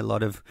reflection. A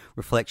lot of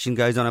reflection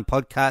goes on a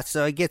podcast.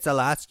 So I guess I'll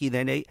ask you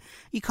then, are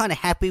you kind of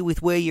happy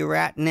with where you're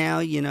at now,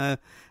 in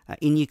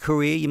your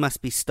career? You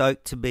must be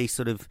stoked to be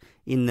sort of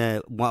in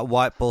the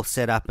white ball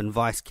setup and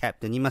vice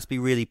captain. You must be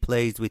really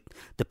pleased with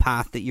the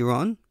path that you're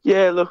on.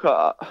 Yeah, look,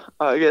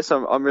 I guess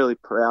I'm really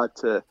proud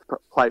to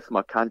play for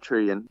my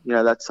country, and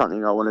that's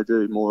something I want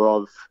to do more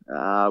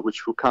of,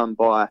 which will come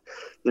by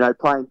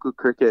playing good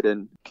cricket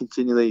and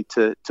continually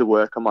to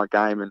work on my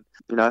game, and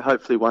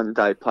hopefully one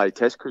day play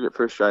Test cricket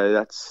for Australia.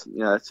 That's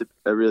that's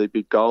a really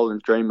big goal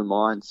and dream of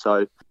mine.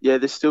 So yeah,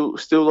 there's still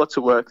lots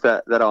of work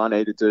that I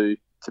need to do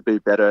to be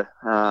better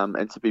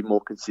and to be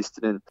more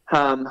consistent.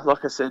 And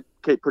like I said,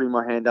 keep putting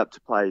my hand up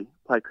to play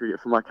cricket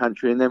for my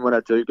country. And then when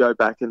I do go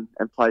back and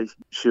play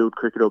Shield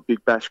cricket or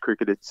Big Bash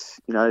cricket, it's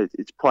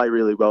play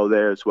really well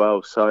there as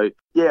well. So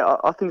yeah,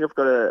 I think I've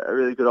got a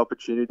really good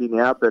opportunity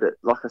now. But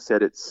like I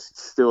said, it's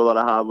still a lot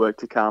of hard work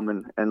to come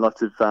and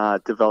lots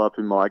of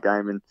developing my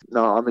game. And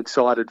no, I'm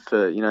excited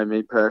for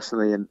me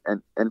personally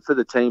and for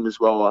the team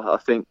as well. I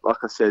think, like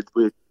I said,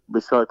 we're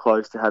so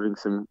close to having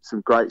some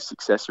great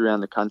success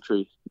around the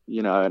country,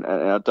 and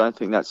I don't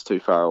think that's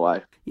too far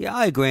away. Yeah,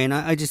 I agree, and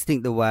I just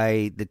think the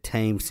way the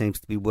team seems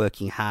to be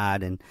working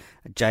hard, and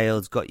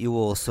JL's got you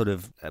all sort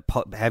of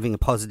having a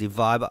positive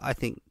vibe, I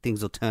think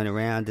things will turn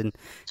around, and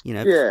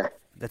yeah.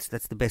 That's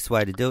the best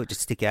way to do it.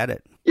 Just stick at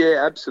it.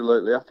 Yeah,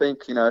 absolutely. I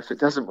think if it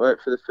doesn't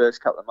work for the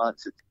first couple of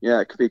months,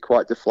 it could be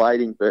quite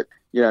deflating. But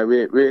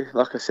we're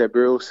like I said,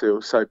 we're all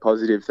still so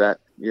positive that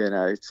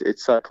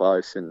it's so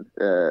close, and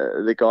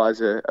the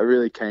guys are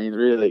really keen,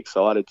 really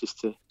excited just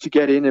to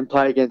get in and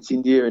play against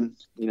India, and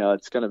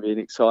it's going to be an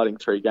exciting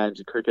 3 games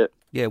of cricket.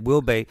 Yeah, it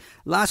will be.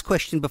 Last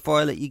question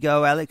before I let you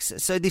go, Alex.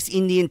 So this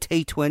Indian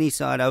T20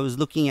 side, I was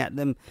looking at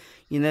them.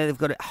 They've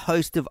got a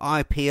host of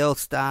IPL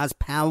stars,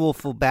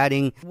 powerful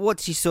batting.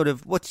 What's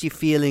your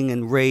feeling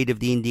and read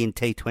of the Indian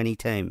T20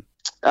 team?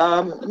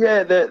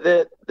 Yeah,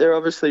 they're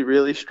obviously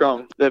really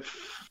strong. They've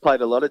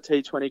played a lot of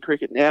T20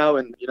 cricket now,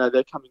 and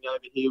they're coming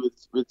over here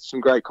with some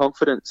great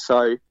confidence.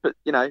 So, but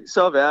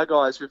so have our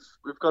guys.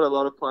 We've got a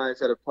lot of players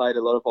that have played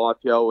a lot of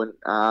IPL and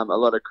a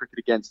lot of cricket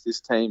against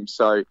this team.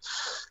 So,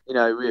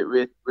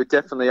 we're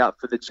definitely up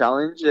for the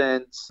challenge,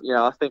 and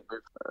I think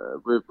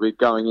we're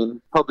going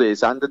in probably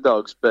as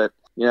underdogs, but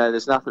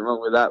there's nothing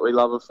wrong with that. We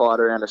love a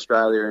fight around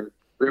Australia, and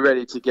we're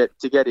ready to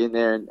get in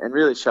there and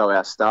really show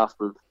our stuff.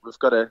 We've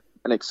got an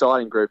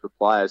exciting group of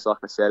players, like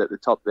I said, at the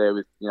top there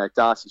with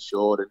Darcy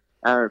Short and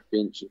Aaron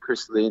Finch and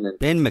Chris Lynn and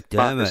Ben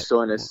McDermott.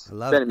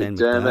 Ben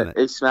McDermott,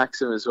 East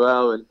Maxim as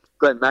well, and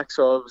Glenn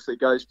Maxwell obviously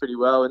goes pretty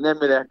well. And then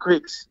with our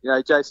quicks,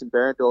 Jason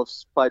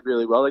Berendorf's played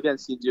really well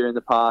against India in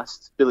the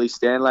past. Billy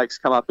Stanlake's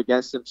come up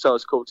against him, so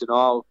has Coulton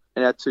Isle,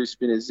 and our 2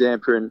 spinners,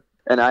 Zampa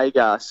and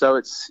Agar. So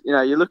it's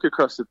you look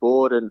across the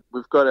board, and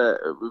we've got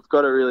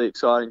a really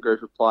exciting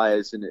group of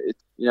players. And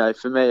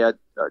for me, I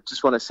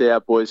just want to see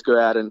our boys go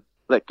out and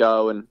let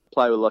go and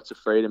play with lots of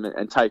freedom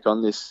and take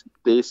on this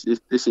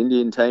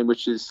Indian team,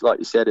 which is, like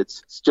you said,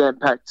 it's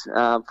jam-packed,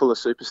 full of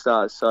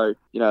superstars. So,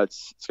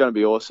 it's going to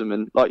be awesome.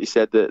 And like you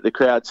said, the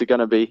crowds are going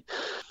to be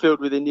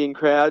filled with Indian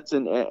crowds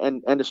and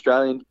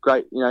Australian,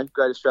 great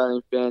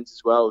Australian fans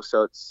as well.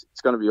 So it's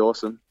going to be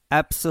awesome.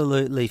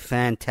 Absolutely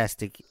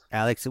fantastic,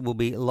 Alex. It will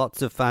be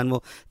lots of fun.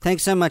 Well,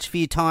 thanks so much for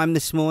your time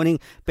this morning.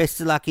 Best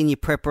of luck in your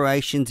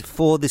preparations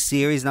for the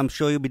series, and I'm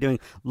sure you'll be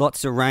doing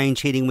lots of range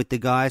hitting with the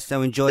guys,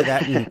 so enjoy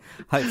that, and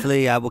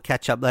hopefully we'll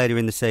catch up later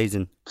in the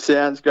season.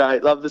 Sounds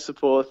great. Love the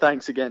support.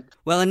 Thanks again.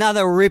 Well,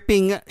 another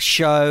ripping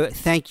show.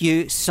 Thank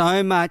you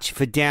so much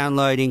for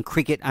downloading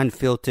Cricket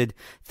Unfiltered.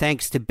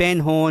 Thanks to Ben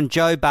Horn,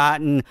 Joe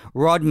Barton,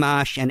 Rod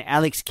Marsh and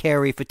Alex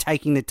Carey for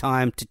taking the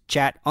time to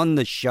chat on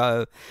the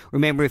show.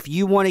 Remember, if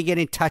you want to get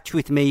in touch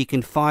with me, you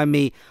can find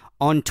me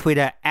on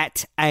Twitter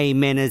at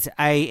Ameners,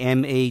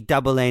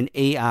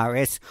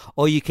 AMENNERS,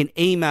 or you can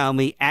email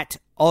me at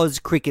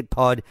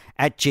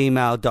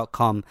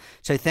ozcricketpod@gmail.com.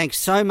 So thanks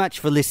so much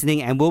for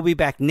listening, and we'll be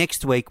back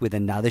next week with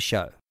another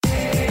show.